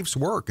 their life's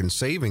work and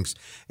savings.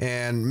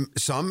 And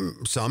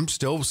some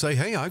still say,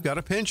 hey, I've got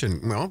a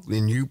pension. Well,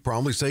 and you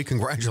probably say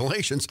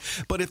congratulations.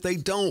 But if they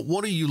don't,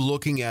 what are you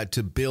looking at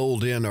to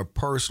build in a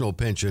personal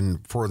pension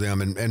for them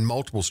and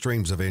multiple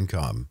streams of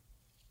income?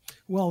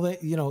 Well,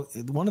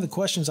 one of the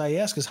questions I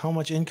ask is, how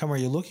much income are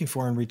you looking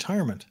for in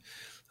retirement?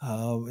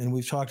 And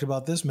we've talked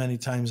about this many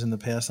times in the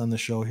past on the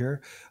show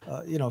here.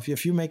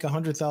 If you make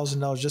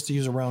 $100,000, just to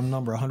use a round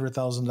number,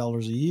 $100,000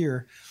 a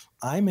year,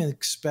 I'm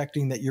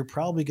expecting that you're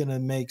probably going to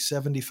make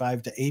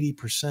 75 to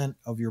 80%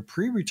 of your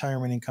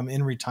pre-retirement income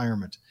in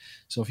retirement.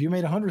 So if you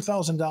made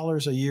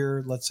 $100,000 a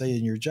year, let's say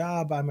in your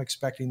job, I'm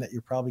expecting that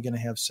you're probably going to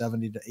have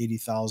 70 to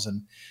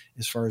 80,000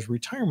 as far as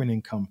retirement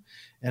income.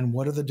 And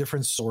what are the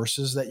different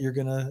sources that you're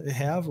going to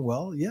have?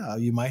 Well, yeah,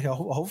 you might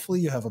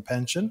hopefully you have a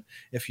pension.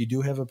 If you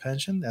do have a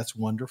pension, that's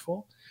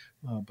wonderful.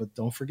 But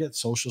don't forget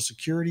Social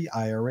Security,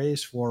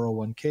 IRAs,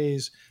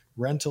 401ks,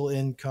 rental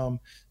income,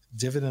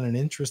 dividend and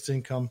interest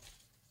income,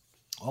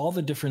 all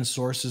the different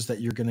sources that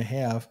you're going to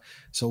have.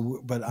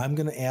 So, but I'm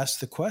going to ask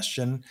the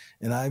question,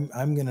 and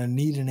I'm going to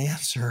need an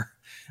answer.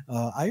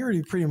 I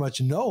already pretty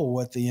much know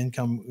what the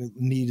income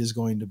need is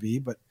going to be,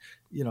 but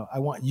I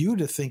want you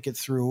to think it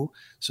through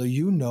so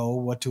you know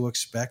what to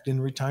expect in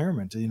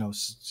retirement.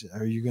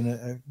 Are you going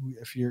to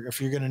if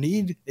you're going to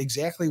need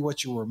exactly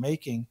what you were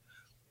making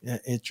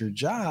at your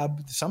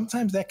job,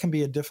 sometimes that can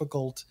be a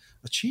difficult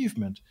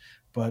achievement.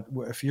 But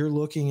if you're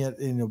looking at,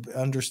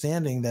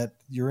 understanding that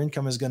your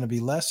income is going to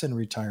be less in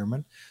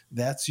retirement,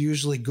 that's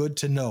usually good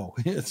to know.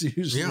 It's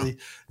usually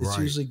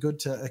good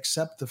to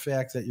accept the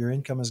fact that your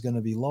income is going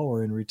to be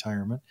lower in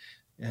retirement,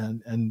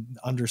 and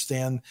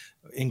understand,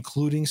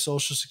 including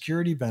Social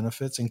Security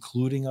benefits,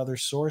 including other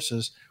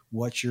sources,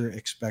 what you're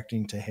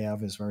expecting to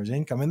have as far as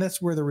income. And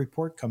that's where the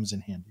report comes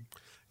in handy.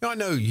 Now, I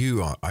know you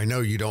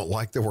don't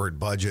like the word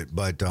budget,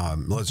 but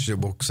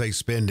we'll say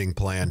spending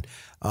plan.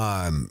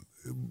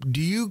 Do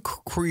you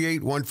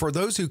create one for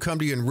those who come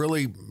to you and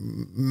really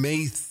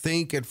may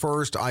think at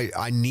first,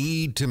 I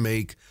need to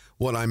make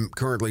what I'm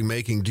currently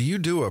making? Do you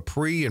do a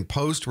pre and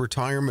post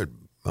retirement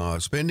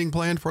spending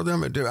plan for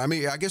them? I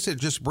mean, I guess it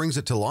just brings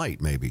it to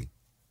light, maybe.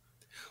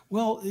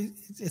 Well,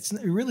 it's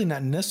really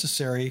not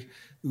necessary.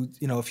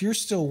 If you're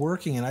still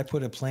working and I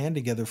put a plan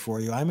together for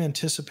you, I'm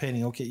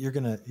anticipating, okay, you're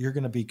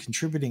gonna be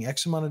contributing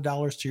X amount of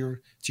dollars to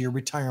your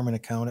retirement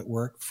account at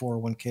work,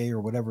 401k or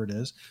whatever it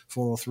is,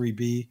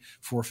 403b,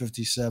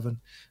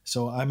 457.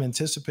 So I'm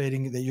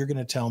anticipating that you're going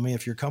to tell me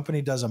if your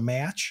company does a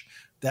match,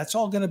 that's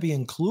all going to be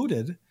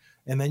included.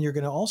 And then you're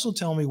going to also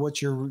tell me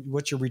what your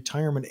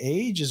retirement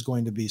age is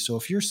going to be. So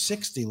if you're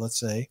 60, let's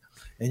say,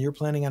 and you're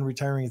planning on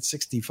retiring at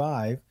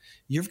 65,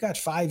 you've got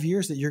 5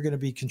 years that you're going to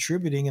be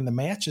contributing, and the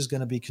match is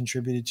going to be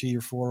contributed to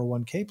your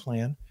 401k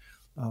plan.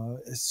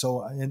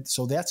 So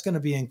that's going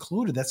to be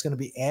included. That's going to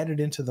be added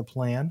into the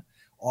plan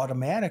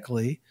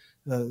automatically.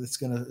 It's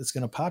going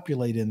to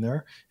populate in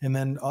there. And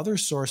then other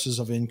sources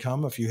of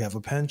income, if you have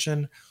a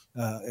pension,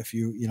 if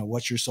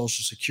what your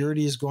Social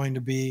Security is going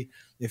to be,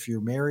 if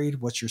you're married,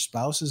 what your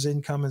spouse's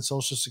income and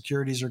Social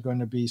Securities are going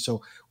to be.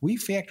 So we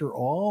factor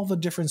all the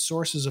different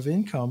sources of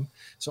income.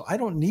 So I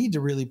don't need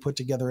to really put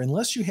together,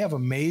 unless you have a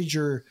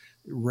major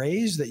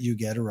raise that you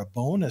get or a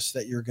bonus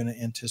that you're going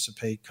to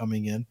anticipate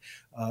coming in.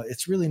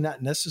 It's really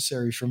not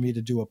necessary for me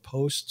to do a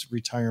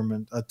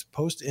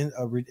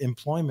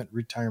post-employment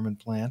retirement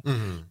plan,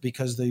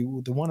 because the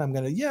one I'm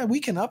going to, we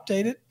can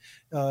update it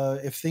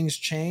if things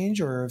change,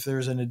 or if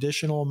there's an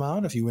additional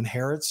amount. If you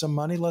inherit some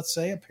money, let's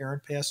say a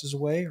parent passes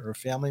away or a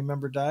family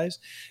member dies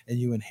and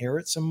you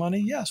inherit some money,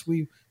 yes,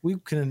 we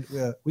can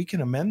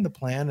amend the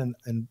plan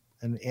and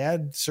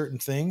add certain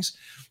things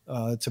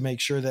to make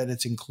sure that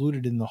it's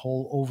included in the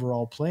whole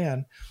overall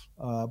plan.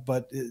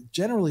 But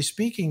generally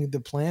speaking,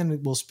 the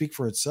plan will speak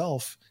for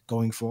itself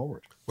going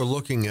forward. We're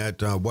looking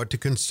at what to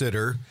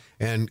consider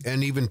and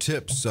even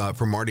tips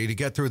from Marty to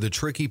get through the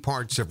tricky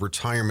parts of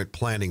retirement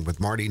planning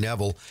with Marty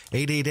Neville.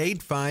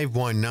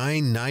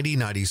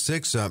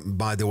 888-519-9096,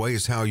 by the way,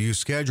 is how you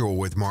schedule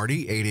with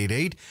Marty,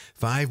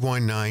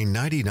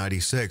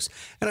 888-519-9096.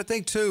 And I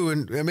think, too,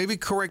 and maybe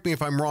correct me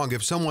if I'm wrong,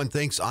 if someone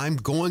thinks I'm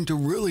going to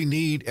really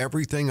need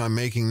everything I'm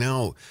making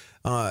now,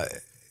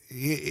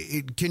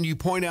 can you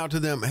point out to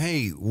them,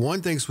 hey,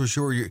 one thing's for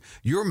sure,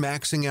 you're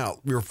maxing out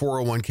your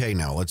 401k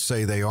now. Let's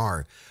say they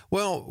are.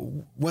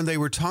 Well, when they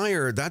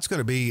retire, that's going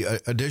to be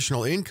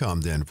additional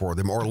income then for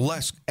them, or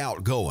less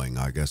outgoing,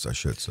 I guess I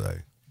should say.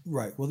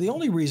 Right. Well, the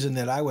only reason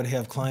that I would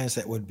have clients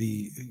that would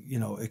be,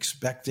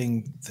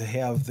 expecting to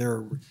have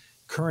their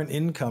current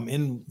income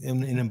in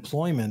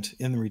employment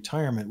in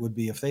retirement would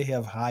be if they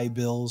have high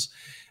bills,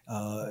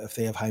 if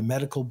they have high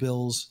medical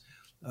bills.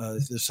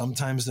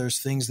 Sometimes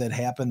there's things that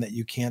happen that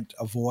you can't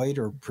avoid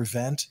or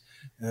prevent.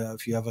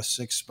 If you have a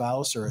sick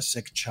spouse or a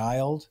sick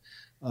child,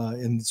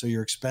 and so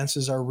your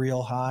expenses are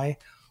real high.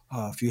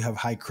 If you have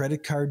high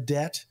credit card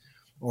debt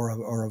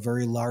or a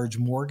very large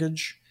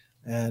mortgage.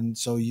 And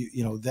so,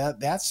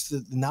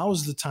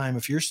 now's the time,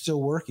 if you're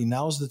still working,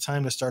 now's the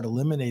time to start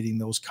eliminating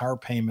those car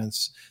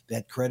payments,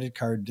 that credit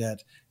card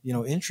debt.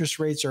 Interest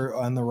rates are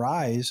on the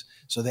rise.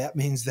 So that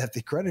means that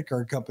the credit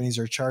card companies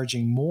are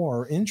charging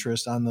more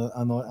interest on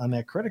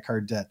that credit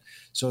card debt.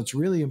 So it's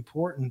really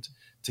important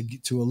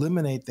to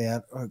eliminate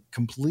that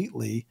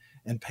completely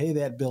and pay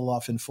that bill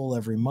off in full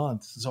every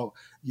month. So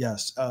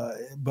yes,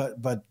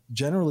 but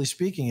generally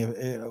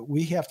speaking,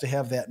 we have to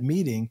have that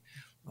meeting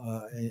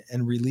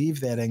and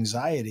relieve that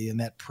anxiety and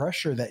that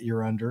pressure that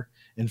you're under,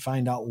 and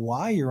find out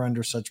why you're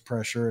under such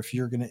pressure if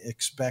you're going to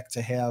expect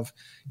to have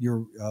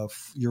your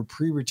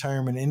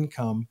pre-retirement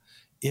income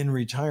in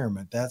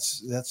retirement.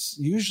 That's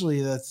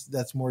usually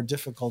more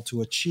difficult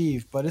to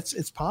achieve, but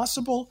it's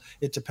possible.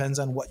 It depends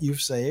on what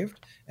you've saved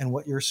and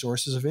what your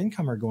sources of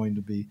income are going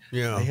to be.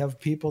 Yeah. I have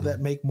people that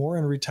make more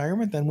in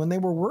retirement than when they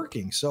were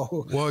working.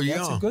 So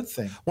that's a good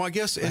thing. Well, I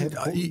guess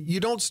you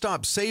don't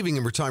stop saving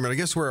in retirement. I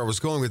guess where I was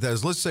going with that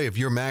is, let's say if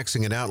you're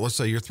maxing it out, let's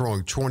say you're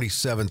throwing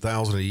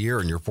 $27,000 a year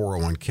in your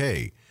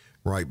 401k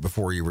right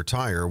before you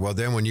retire. Well,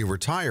 then when you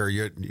retire,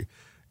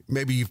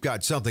 maybe you've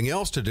got something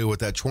else to do with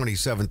that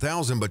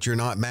 $27,000, but you're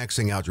not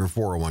maxing out your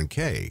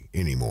 401k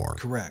anymore.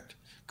 Correct.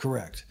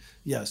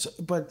 Yes,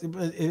 but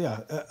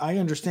yeah, I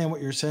understand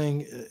what you're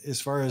saying as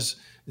far as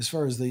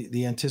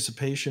the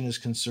anticipation is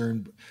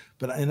concerned.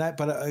 But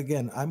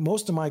again,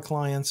 most of my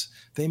clients,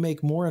 they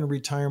make more in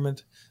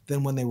retirement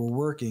than when they were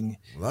working,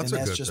 well, that's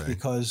and that's just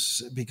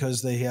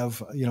because they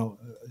have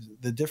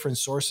the different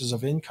sources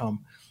of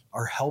income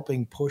are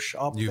helping push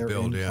up their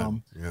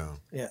income.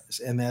 Yes,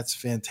 and that's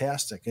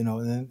fantastic.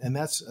 And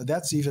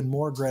that's even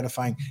more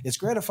gratifying. It's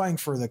gratifying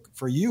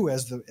for you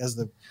as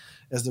the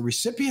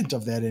recipient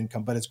of that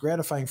income, but it's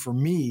gratifying for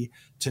me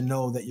to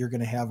know that you're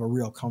going to have a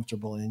real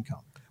comfortable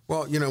income.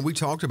 Well, we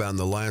talked about in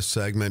the last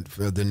segment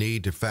the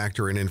need to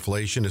factor in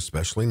inflation,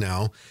 especially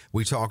now.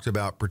 We talked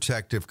about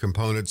protective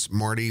components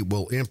Marty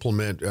will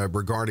implement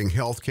regarding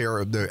health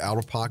care, the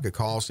out-of-pocket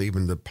costs,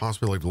 even the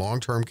possibility of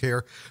long-term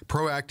care,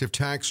 proactive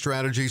tax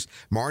strategies.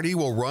 Marty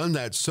will run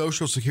that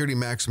Social Security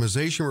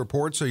maximization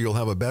report so you'll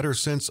have a better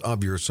sense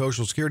of your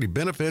Social Security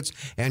benefits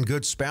and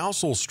good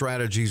spousal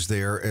strategies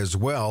there as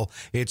well.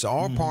 It's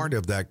all part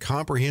of that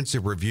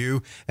comprehensive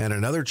review, and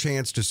another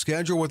chance to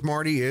schedule with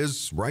Marty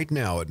is right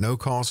now at no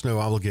cost, no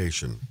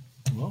obligation.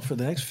 Well, for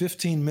the next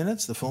 15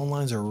 minutes, the phone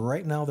lines are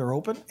right now. They're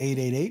open,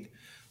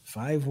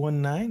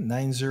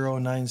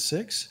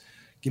 888-519-9096.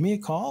 Give me a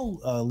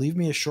call. Leave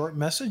me a short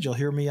message. You'll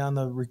hear me on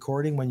the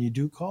recording when you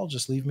do call.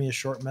 Just leave me a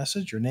short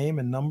message, your name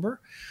and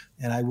number,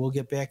 and I will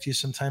get back to you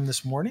sometime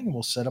this morning, and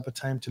we'll set up a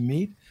time to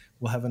meet.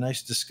 We'll have a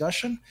nice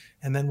discussion,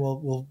 and then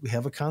we'll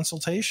have a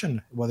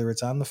consultation, whether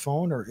it's on the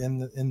phone or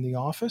in the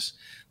office.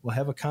 We'll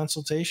have a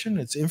consultation.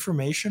 It's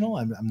informational.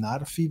 I'm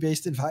not a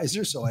fee-based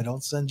advisor, so I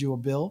don't send you a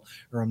bill,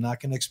 or I'm not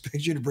going to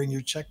expect you to bring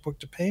your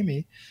checkbook to pay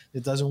me.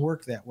 It doesn't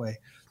work that way.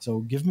 So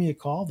give me a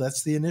call.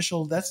 That's the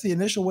initial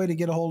way to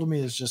get a hold of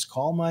me, is just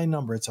call my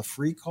number. It's a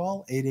free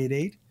call,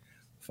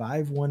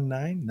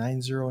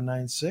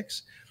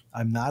 888-519-9096.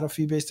 I'm not a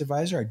fee-based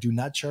advisor. I do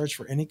not charge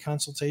for any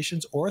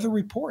consultations or the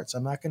reports.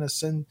 I'm not going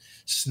to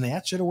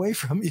snatch it away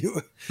from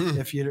you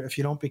if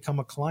you don't become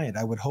a client.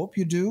 I would hope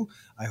you do.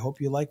 I hope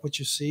you like what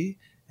you see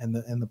and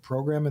the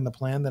program and the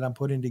plan that I'm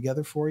putting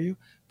together for you.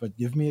 But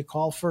give me a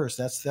call first.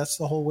 That's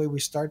the whole way we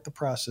start the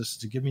process,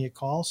 to give me a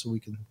call so we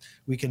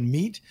can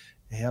meet,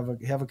 have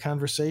a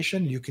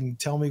conversation. You can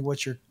tell me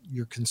what your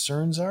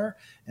concerns are,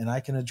 and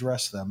I can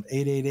address them.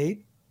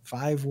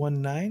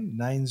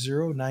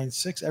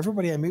 888-519-9096.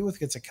 Everybody I meet with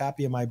gets a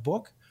copy of my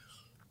book,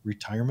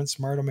 Retirement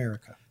Smart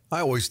America. I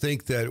always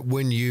think that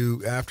when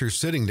after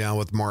sitting down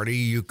with Marty,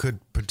 you could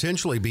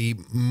potentially be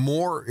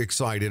more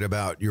excited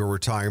about your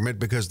retirement,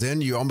 because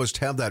then you almost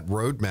have that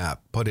roadmap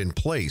put in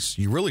place.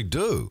 You really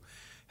do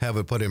have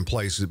it put in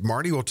place.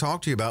 Marty will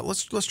talk to you about,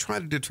 let's try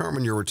to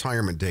determine your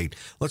retirement date.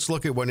 Let's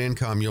look at what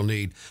income you'll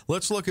need.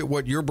 Let's look at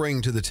what you're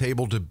bringing to the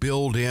table to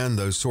build in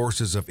those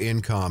sources of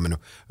income, and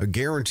a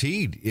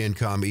guaranteed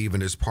income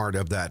even as part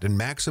of that, and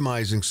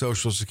maximizing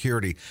Social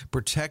Security,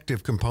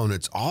 protective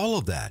components, all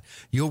of that.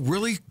 You'll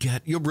really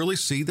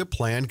see the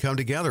plan come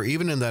together,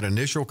 even in that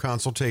initial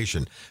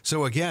consultation.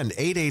 So again,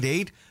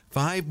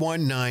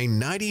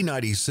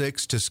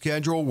 888-519-9096 to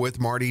schedule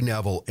with Marty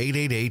Neville.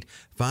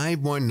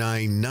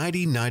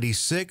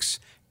 888-519-9096.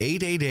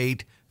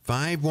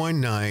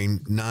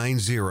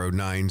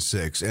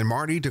 888-519-9096. And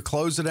Marty, to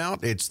close it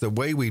out, it's the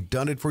way we've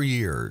done it for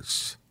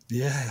years.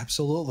 Yeah,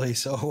 absolutely.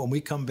 So when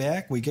we come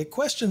back, we get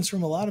questions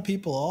from a lot of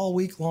people all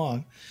week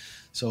long.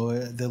 So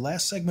the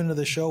last segment of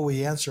the show,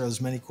 we answer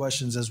as many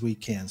questions as we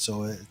can.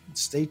 So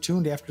stay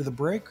tuned after the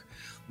break.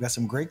 We've got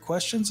some great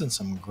questions and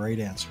some great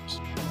answers.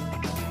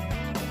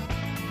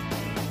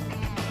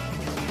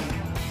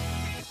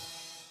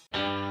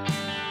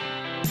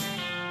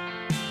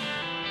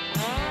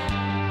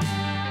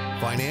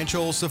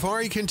 Financial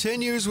Safari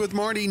continues with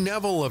Marty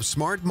Neville of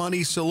Smart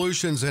Money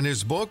Solutions, and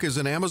his book is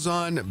an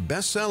Amazon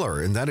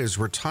bestseller, and that is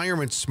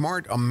Retirement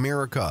Smart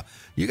America.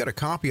 You got a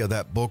copy of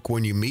that book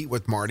when you meet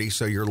with Marty,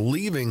 so you're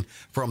leaving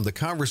from the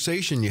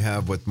conversation you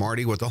have with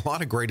Marty with a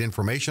lot of great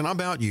information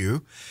about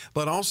you,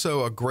 but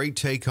also a great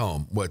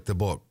take-home with the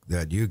book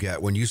that you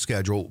get when you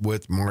schedule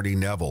with Marty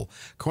Neville.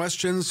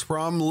 Questions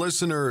from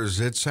listeners.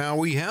 It's how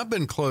we have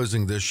been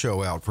closing this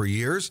show out for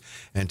years,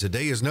 and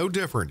today is no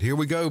different. Here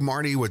we go,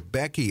 Marty, with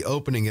Becky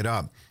opening it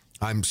up.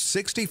 I'm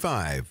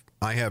 65.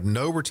 I have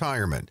no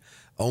retirement,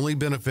 only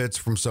benefits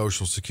from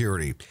Social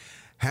Security.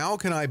 How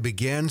can I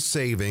begin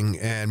saving?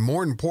 And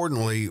more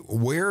importantly,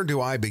 where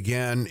do I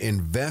begin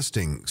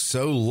investing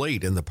so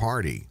late in the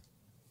party?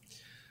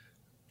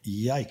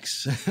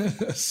 Yikes.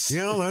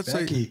 Yeah, that's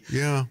Becky.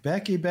 Yeah.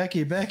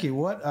 Becky,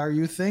 what are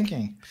you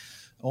thinking?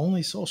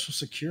 Only Social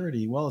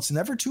Security. Well, it's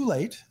never too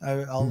late.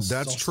 I'll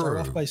start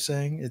off by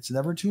saying it's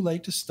never too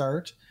late to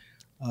start.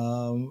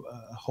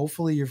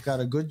 Hopefully you've got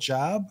a good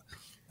job.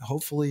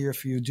 Hopefully,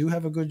 if you do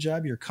have a good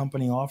job, your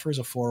company offers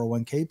a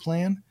 401k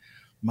plan.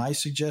 My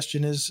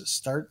suggestion is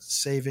start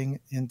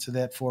saving into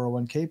that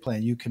 401k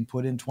plan. You can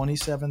put in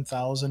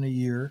 $27,000 a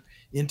year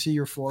into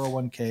your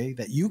 401k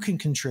that you can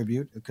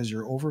contribute because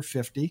you're over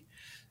 50.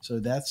 So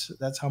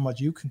that's how much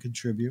you can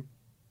contribute.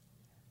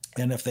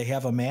 And if they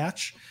have a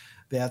match,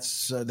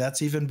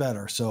 that's even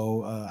better.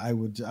 So I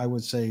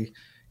would say,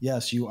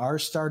 yes, you are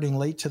starting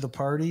late to the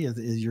party.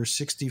 You're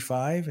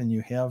 65 and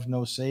you have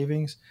no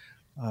savings.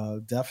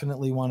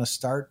 Definitely want to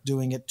start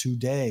doing it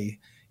today.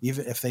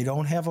 Even if they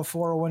don't have a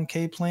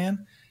 401k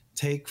plan,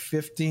 take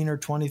 15 or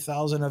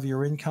 20,000 of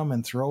your income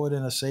and throw it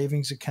in a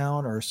savings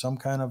account or some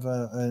kind of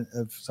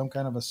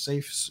a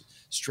safe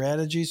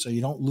strategy so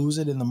you don't lose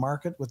it in the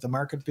market, with the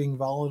market being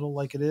volatile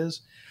like it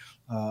is.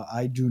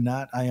 I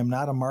am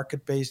not a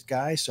market-based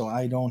guy, so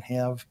I don't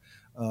have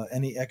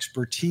any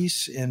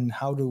expertise in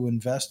how to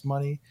invest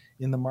money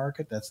in the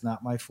market. That's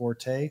not my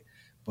forte.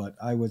 But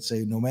I would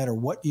say no matter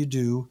what you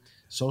do,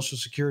 Social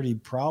Security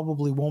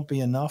probably won't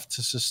be enough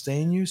to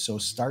sustain you. So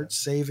start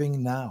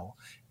saving now.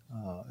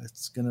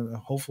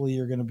 Hopefully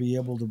you're going to be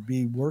able to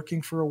be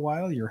working for a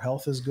while. Your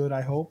health is good,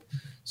 I hope.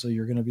 So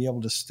you're going to be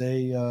able to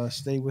stay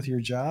with your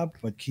job,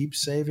 but keep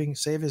saving.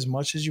 Save as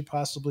much as you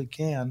possibly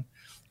can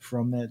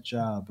from that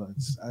job.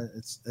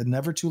 It's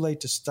never too late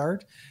to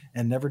start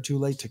and never too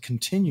late to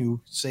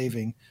continue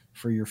saving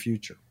for your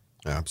future.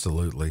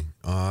 Absolutely.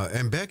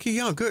 And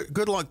Becky,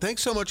 good luck.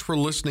 Thanks so much for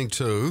listening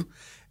to,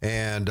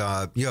 and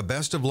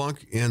best of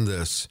luck in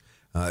this.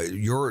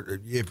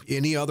 If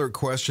any other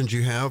questions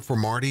you have for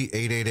Marty,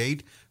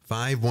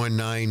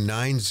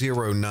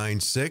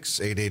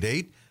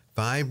 888-519-9096,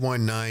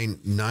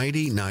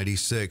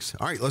 888-519-9096.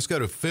 All right, let's go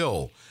to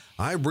Phil.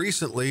 I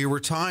recently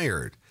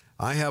retired.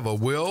 I have a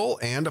will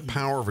and a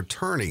power of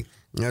attorney,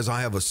 as I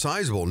have a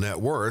sizable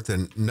net worth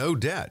and no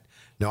debt.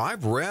 Now,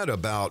 I've read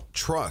about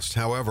trust.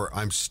 However,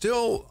 I'm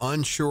still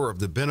unsure of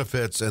the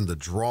benefits and the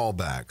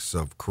drawbacks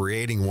of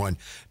creating one.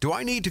 Do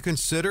I need to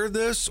consider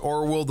this,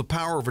 or will the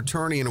power of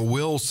attorney and a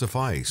will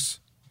suffice?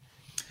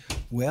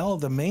 Well,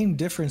 the main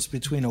difference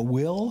between a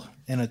will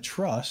and a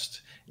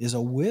trust is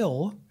a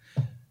will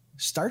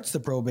starts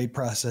the probate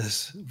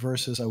process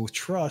versus a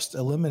trust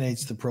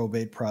eliminates the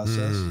probate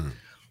process.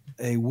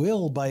 A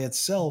will by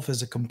itself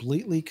is a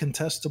completely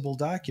contestable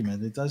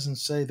document.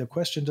 The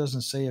question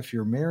doesn't say if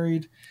you're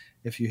married,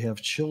 if you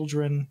have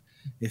children,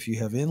 if you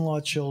have in-law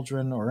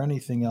children, or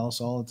anything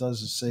else. All it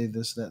does is say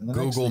this, that, and the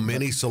next Google thing.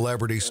 many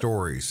celebrity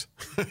stories,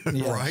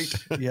 yes, right?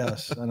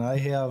 Yes, and I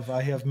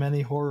have many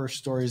horror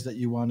stories that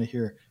you want to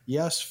hear.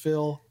 Yes,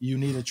 Phil, you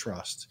need a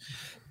trust.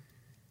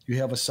 You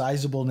have a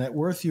sizable net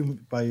worth.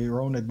 By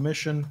your own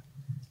admission,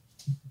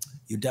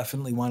 you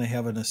definitely want to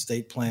have an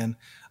estate plan,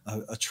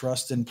 a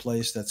trust in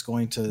place that's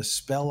going to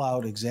spell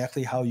out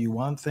exactly how you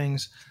want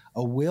things.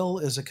 A will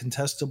is a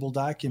contestable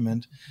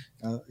document.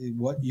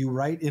 What you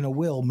write in a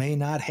will may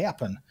not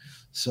happen.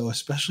 So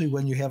especially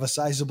when you have a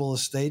sizable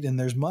estate and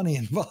there's money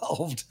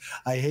involved,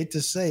 I hate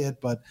to say it,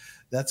 but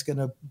that's going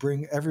to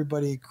bring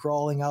everybody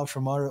crawling out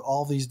from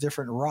all these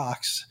different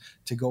rocks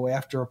to go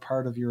after a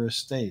part of your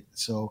estate.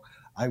 So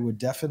I would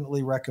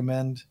definitely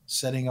recommend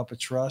setting up a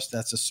trust.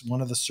 That's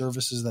one of the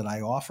services that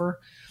I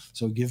offer.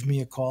 So give me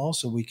a call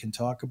so we can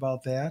talk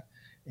about that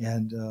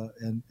and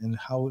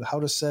how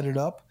to set it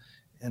up.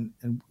 And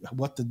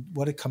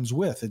what it comes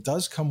with. It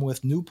does come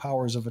with new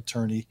powers of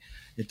attorney.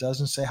 It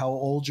doesn't say how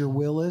old your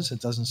will is.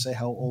 It doesn't say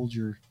how old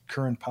your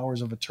current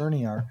powers of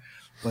attorney are.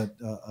 But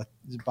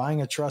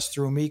buying a trust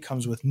through me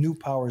comes with new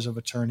powers of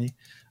attorney,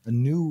 a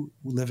new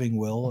living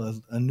will,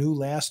 a new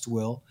last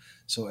will.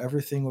 So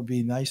everything would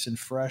be nice and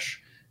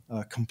fresh,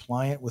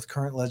 compliant with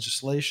current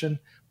legislation.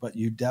 But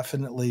you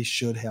definitely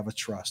should have a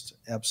trust.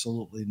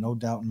 Absolutely. No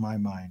doubt in my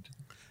mind.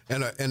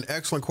 And an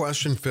excellent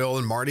question, Phil,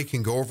 and Marty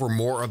can go over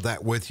more of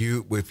that with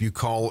you if you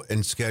call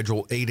and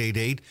schedule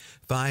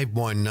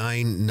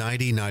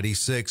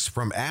 888-519-9096.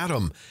 From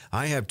Adam,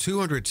 I have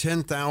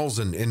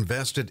 $210,000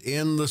 invested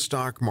in the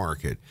stock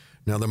market.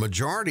 Now, the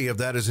majority of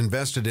that is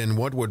invested in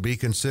what would be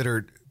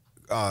considered,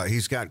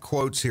 he's got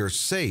quotes here,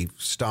 safe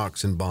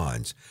stocks and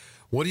bonds.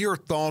 What are your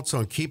thoughts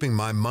on keeping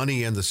my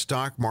money in the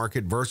stock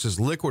market versus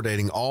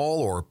liquidating all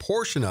or a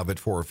portion of it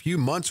for a few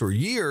months or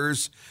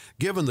years,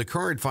 given the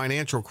current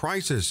financial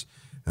crisis?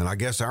 And I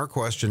guess our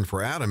question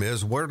for Adam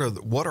is, what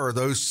are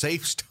those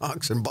safe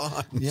stocks and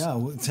bonds?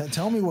 Yeah,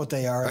 tell me what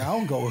they are, and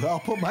I'll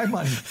put my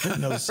money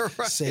in those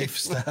right. safe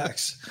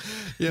stocks.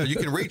 Yeah, you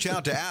can reach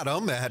out to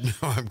Adam at, no,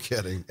 I'm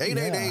kidding,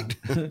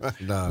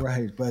 888. No.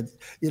 Right, but,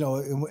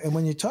 and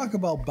when you talk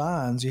about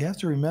bonds, you have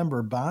to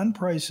remember bond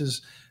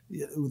prices,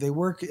 they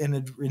work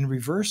in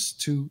reverse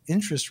to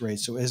interest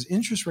rates. So as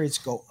interest rates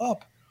go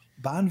up,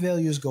 bond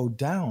values go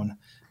down.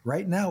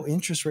 Right now,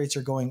 interest rates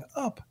are going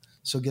up.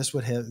 So guess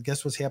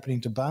what's happening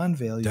to bond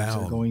values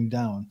are going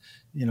down.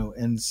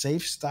 And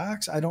safe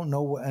stocks, I don't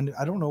know, and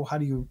I don't know how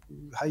you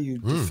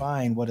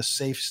define what a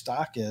safe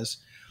stock is.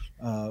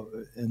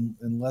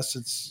 unless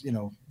it's,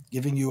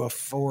 giving you a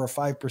 4 or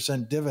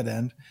 5%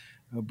 dividend.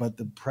 But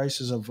the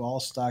prices of all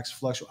stocks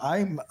fluctuate.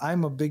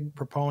 I'm a big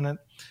proponent,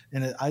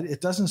 and it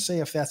doesn't say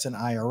if that's an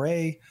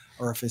IRA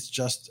or if it's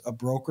just a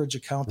brokerage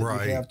account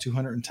that you have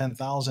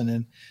 $210,000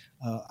 in.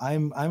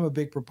 I'm a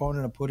big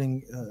proponent of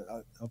putting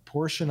a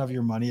portion of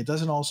your money. It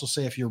doesn't also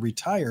say if you're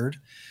retired,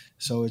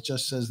 so it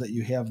just says that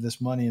you have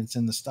this money and it's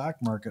in the stock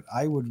market.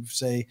 I would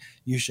say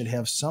you should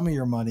have some of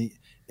your money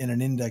in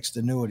an indexed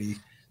annuity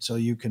so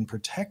you can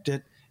protect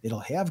it. It'll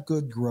have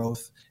good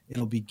growth.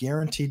 It'll be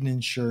guaranteed and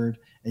insured,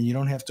 and you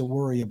don't have to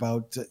worry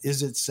about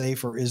is it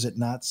safe or is it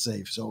not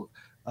safe. So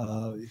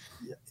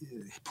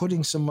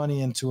putting some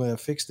money into a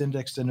fixed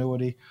indexed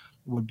annuity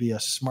would be a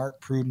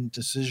smart, prudent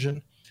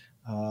decision.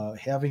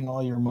 Having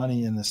all your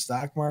money in the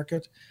stock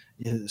market,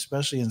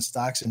 especially in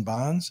stocks and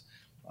bonds,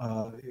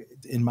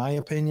 in my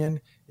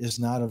opinion, is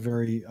not a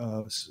very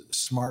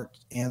smart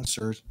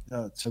answer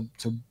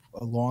to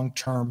a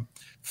long-term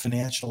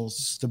financial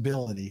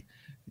stability.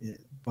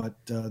 But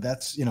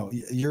that's,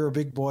 you're a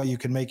big boy. You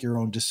can make your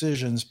own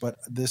decisions, but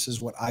this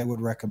is what I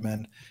would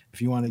recommend.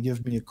 If you want to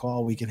give me a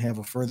call, we can have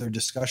a further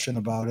discussion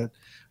about it.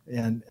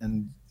 And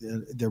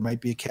there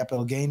might be a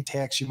capital gain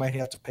tax you might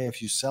have to pay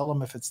if you sell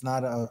them. If it's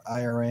not an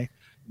IRA, it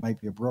might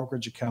be a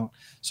brokerage account.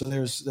 So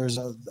there's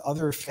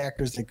other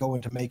factors that go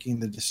into making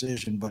the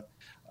decision. But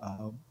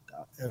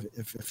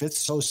if it's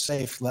so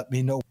safe, let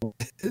me know what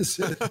it is,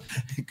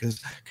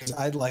 because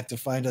I'd like to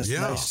find a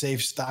nice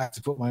safe stock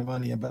to put my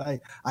money in.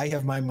 But I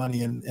have my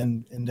money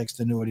in indexed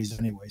annuities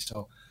anyway,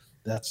 so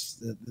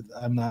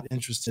I'm not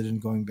interested in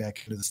going back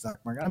into the stock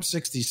market. I'm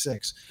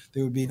 66.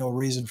 There would be no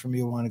reason for me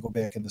to want to go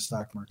back in the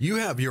stock market. You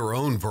have your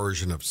own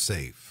version of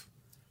safe.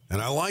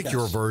 And I like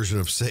your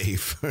version of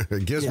safe.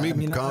 It gives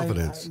me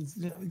confidence.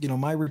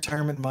 My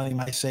retirement money,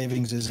 my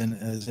savings is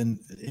in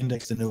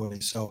indexed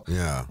annuities. So,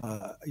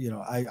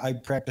 I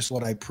practice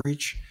what I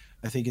preach.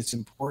 I think it's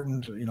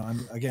important.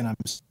 I'm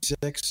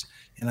 6,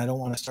 and I don't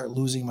want to start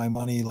losing my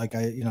money like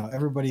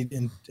everybody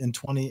in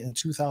 2008 and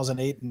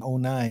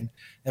 2009,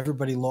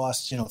 everybody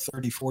lost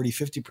 30, 40,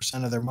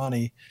 50% of their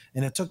money,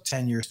 and it took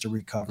 10 years to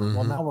recover. Mm-hmm.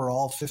 Well, now we're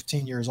all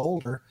 15 years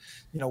older.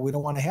 We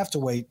don't want to have to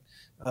wait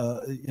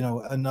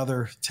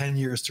another 10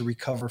 years to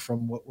recover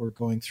from what we're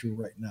going through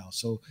right now.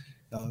 So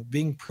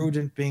being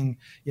prudent,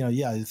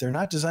 they're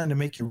not designed to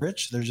make you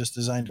rich. They're just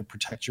designed to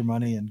protect your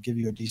money and give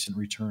you a decent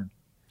return.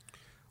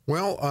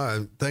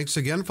 Well, thanks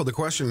again for the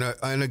question.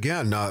 And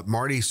again,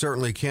 Marty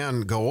certainly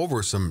can go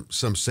over some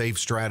safe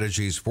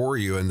strategies for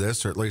you in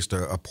this, or at least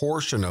a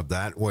portion of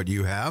that, what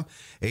you have.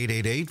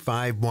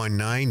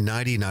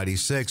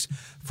 888-519-9096.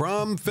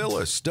 From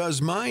Phyllis,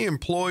 does my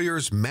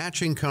employer's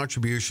matching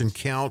contribution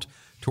count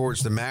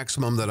towards the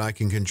maximum that I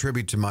can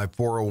contribute to my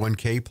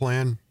 401k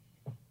plan?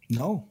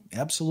 No,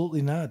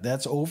 absolutely not.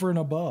 That's over and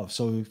above.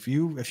 So if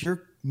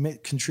you're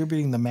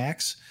contributing the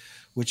max,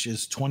 which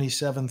is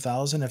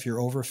 $27,000. If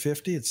you're over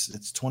 50, it's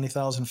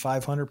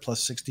 $20,500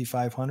 plus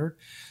 $6,500.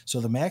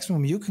 So the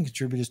maximum you can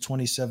contribute is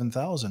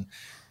 $27,000.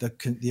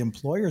 The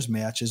employer's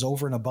match is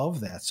over and above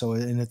that. So,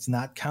 and it's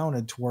not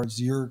counted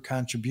towards your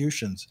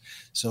contributions.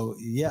 So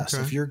yes,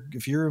 if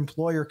your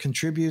employer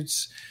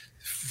contributes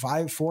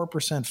 4%,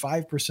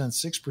 5%,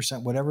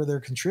 6%, whatever they're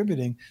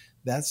contributing,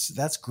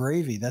 that's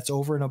gravy. That's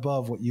over and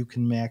above what you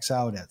can max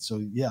out at.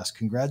 So yes,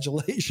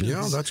 congratulations.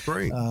 Yeah, that's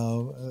great.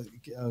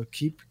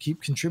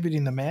 Keep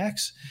contributing the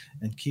max,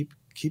 and keep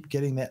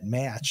getting that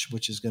match,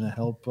 which is going to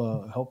help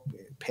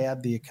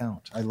pad the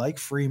account. I like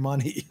free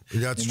money.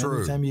 That's true.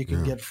 Anytime you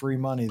can get free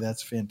money,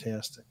 that's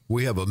fantastic.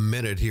 We have a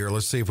minute here.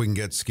 Let's see if we can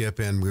get Skip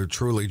in. We're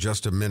truly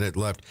just a minute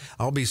left.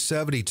 I'll be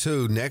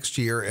 72 next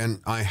year,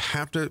 and I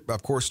have to,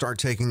 of course, start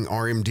taking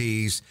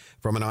RMDs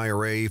from an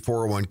IRA,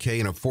 401k,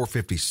 and a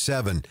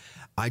 457.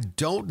 I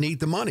don't need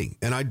the money,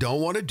 and I don't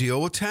want to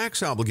deal with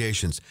tax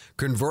obligations.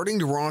 Converting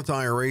to Roth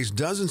IRAs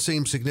doesn't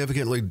seem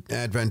significantly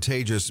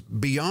advantageous.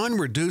 Beyond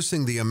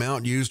reducing the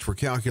amount used for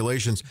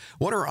calculations,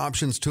 what are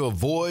options to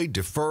avoid,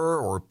 defer,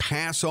 or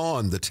pass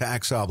on the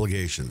tax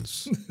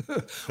obligations?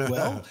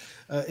 Well,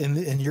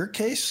 in your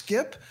case,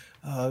 Skip,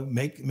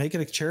 make it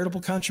a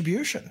charitable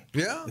contribution.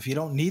 Yeah. If you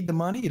don't need the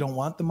money, you don't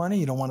want the money,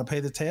 you don't want to pay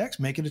the tax,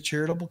 make it a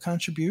charitable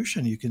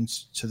contribution. You can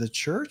to the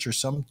church or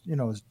some,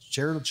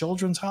 charitable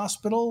children's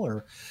hospital,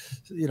 or,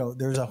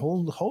 there's a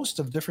whole host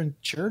of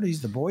different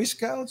charities, the Boy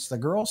Scouts, the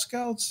Girl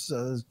Scouts,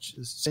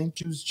 St.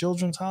 Jude's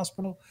Children's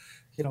Hospital.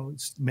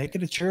 Make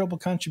it a charitable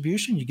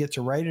contribution. You get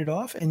to write it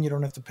off, and you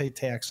don't have to pay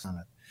tax on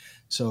it.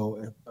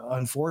 So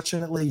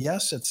unfortunately,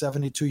 yes, at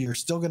 72, you're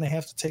still going to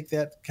have to take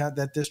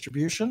that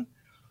distribution.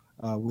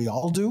 We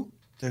all do.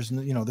 There's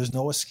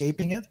no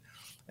escaping it.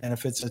 And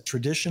if it's a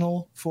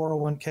traditional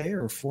 401k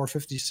or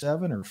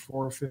 457 or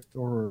 450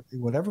 or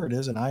whatever it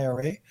is, an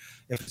IRA,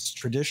 if it's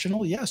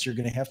traditional, yes, you're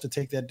going to have to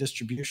take that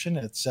distribution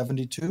at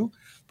 72.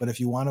 But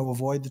if you want to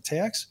avoid the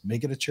tax,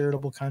 make it a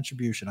charitable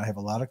contribution. I have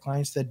a lot of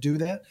clients that do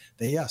that.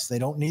 They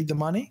don't need the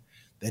money.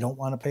 They don't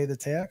want to pay the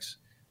tax.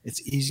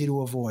 It's easy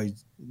to avoid.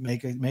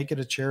 Make it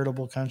a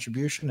charitable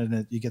contribution,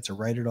 and you get to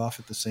write it off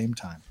at the same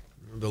time.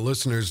 The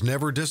listeners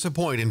never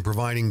disappoint in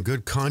providing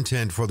good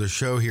content for the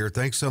show here.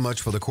 Thanks so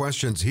much for the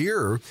questions.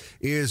 Here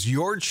is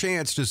your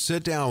chance to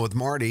sit down with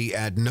Marty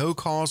at no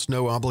cost,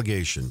 no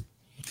obligation.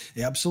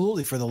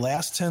 Absolutely. For the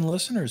last 10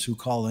 listeners who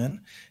call in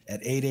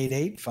at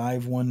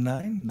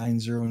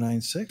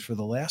 888-519-9096, for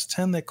the last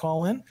 10 that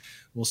call in,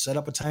 we'll set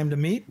up a time to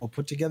meet. We'll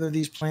put together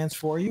these plans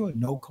for you at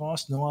no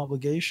cost, no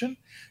obligation.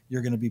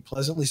 You're going to be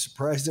pleasantly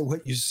surprised at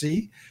what you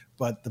see.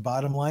 But the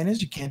bottom line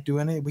is we can't do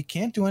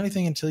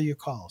anything until you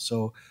call.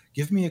 So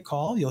give me a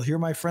call. You'll hear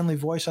my friendly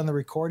voice on the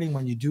recording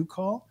when you do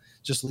call.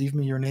 Just leave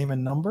me your name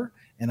and number,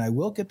 and I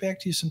will get back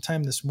to you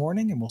sometime this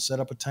morning, and we'll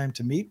set up a time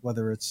to meet,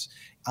 whether it's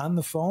on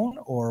the phone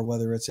or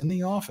whether it's in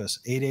the office.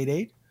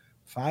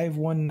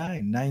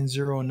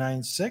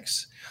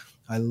 888-519-9096.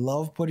 I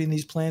love putting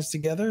these plans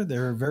together.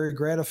 They're very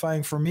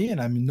gratifying for me, and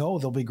I know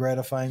they'll be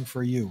gratifying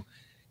for you.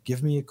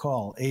 Give me a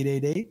call,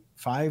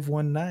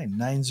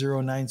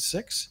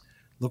 888-519-9096.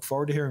 Look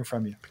forward to hearing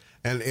from you.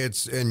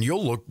 And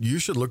you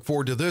should look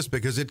forward to this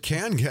because it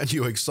can get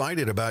you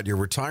excited about your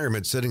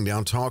retirement, sitting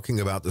down, talking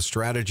about the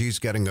strategies,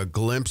 getting a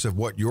glimpse of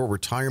what your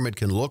retirement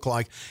can look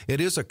like. It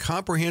is a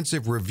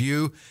comprehensive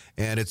review,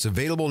 and it's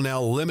available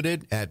now,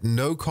 limited at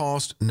no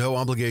cost, no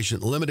obligation,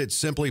 limited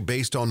simply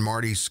based on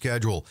Marty's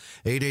schedule,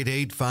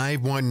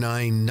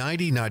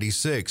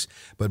 888-519-9096.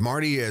 But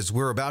Marty, as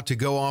we're about to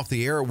go off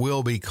the air,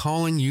 we'll be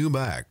calling you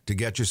back to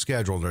get you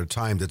scheduled at a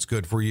time that's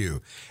good for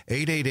you.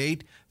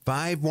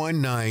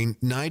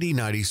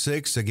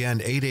 888-519-9096. Again,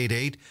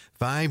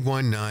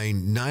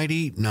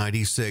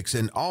 888-519-9096.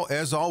 And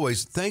as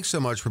always, thanks so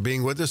much for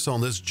being with us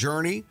on this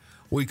journey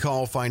we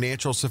call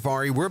Financial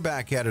Safari. We're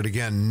back at it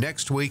again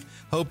next week.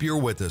 Hope you're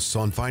with us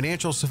on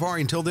Financial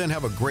Safari. Until then,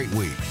 have a great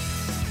week.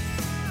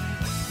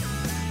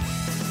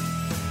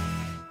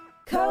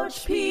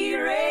 Coach P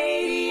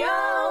Radio.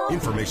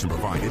 Information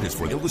provided is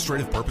for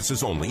illustrative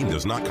purposes only and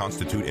does not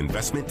constitute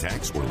investment,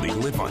 tax, or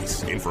legal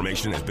advice.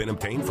 Information has been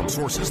obtained from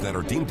sources that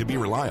are deemed to be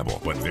reliable,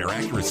 but their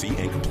accuracy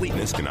and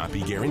completeness cannot be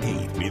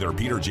guaranteed. Neither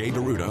Peter J.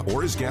 Deruta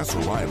or his guests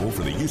are liable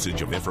for the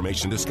usage of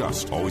information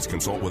discussed. Always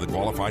consult with a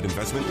qualified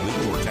investment,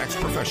 legal, or tax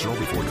professional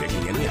before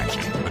taking any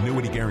action.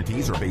 Annuity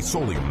guarantees are based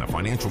solely on the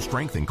financial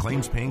strength and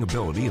claims-paying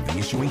ability of the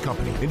issuing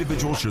company.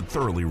 Individuals should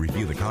thoroughly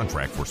review the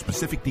contract for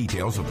specific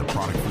details of the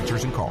product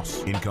features and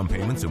costs. Income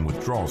payments and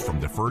withdrawals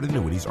from deferred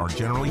annuities are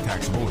generally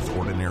taxable as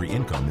ordinary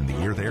income in the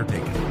year they are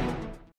taken.